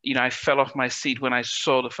 you know, I fell off my seat when I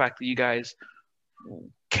saw the fact that you guys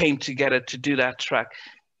came together to do that track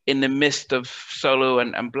in the midst of solo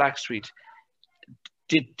and Blackstreet.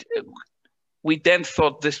 We then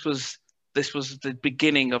thought this was the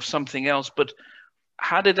beginning of something else, but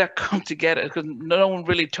how did that come together? Because no one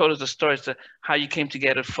really told us the story as to how you came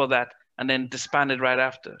together for that and then disbanded right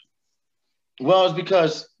after. Well, it's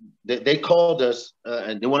because they called us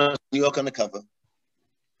and they wanted us to New York Undercover,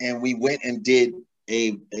 and we went and did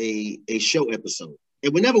a show episode.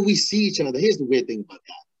 And whenever we see each other, here's the weird thing about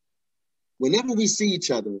that. Whenever we see each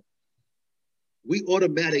other, we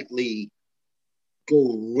automatically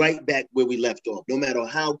go right back where we left off, no matter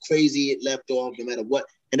how crazy it left off, no matter what.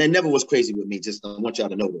 And that never was crazy with me. Just I want y'all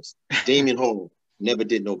to know this. Damien Hall never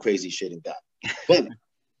did no crazy shit in God. But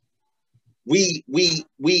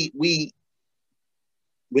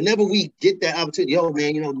whenever we get that opportunity, yo,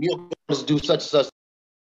 man, you know, New York wants to do such and such.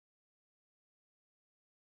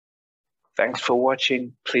 Thanks for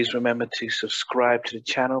watching. Please remember to subscribe to the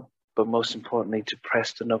channel, but most importantly, to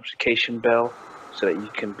press the notification bell so that you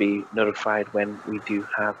can be notified when we do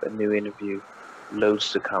have a new interview.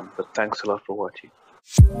 Loads to come, but thanks a lot for watching.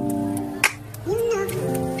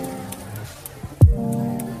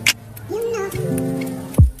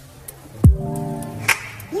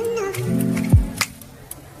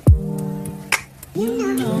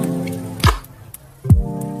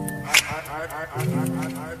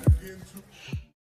 I begin to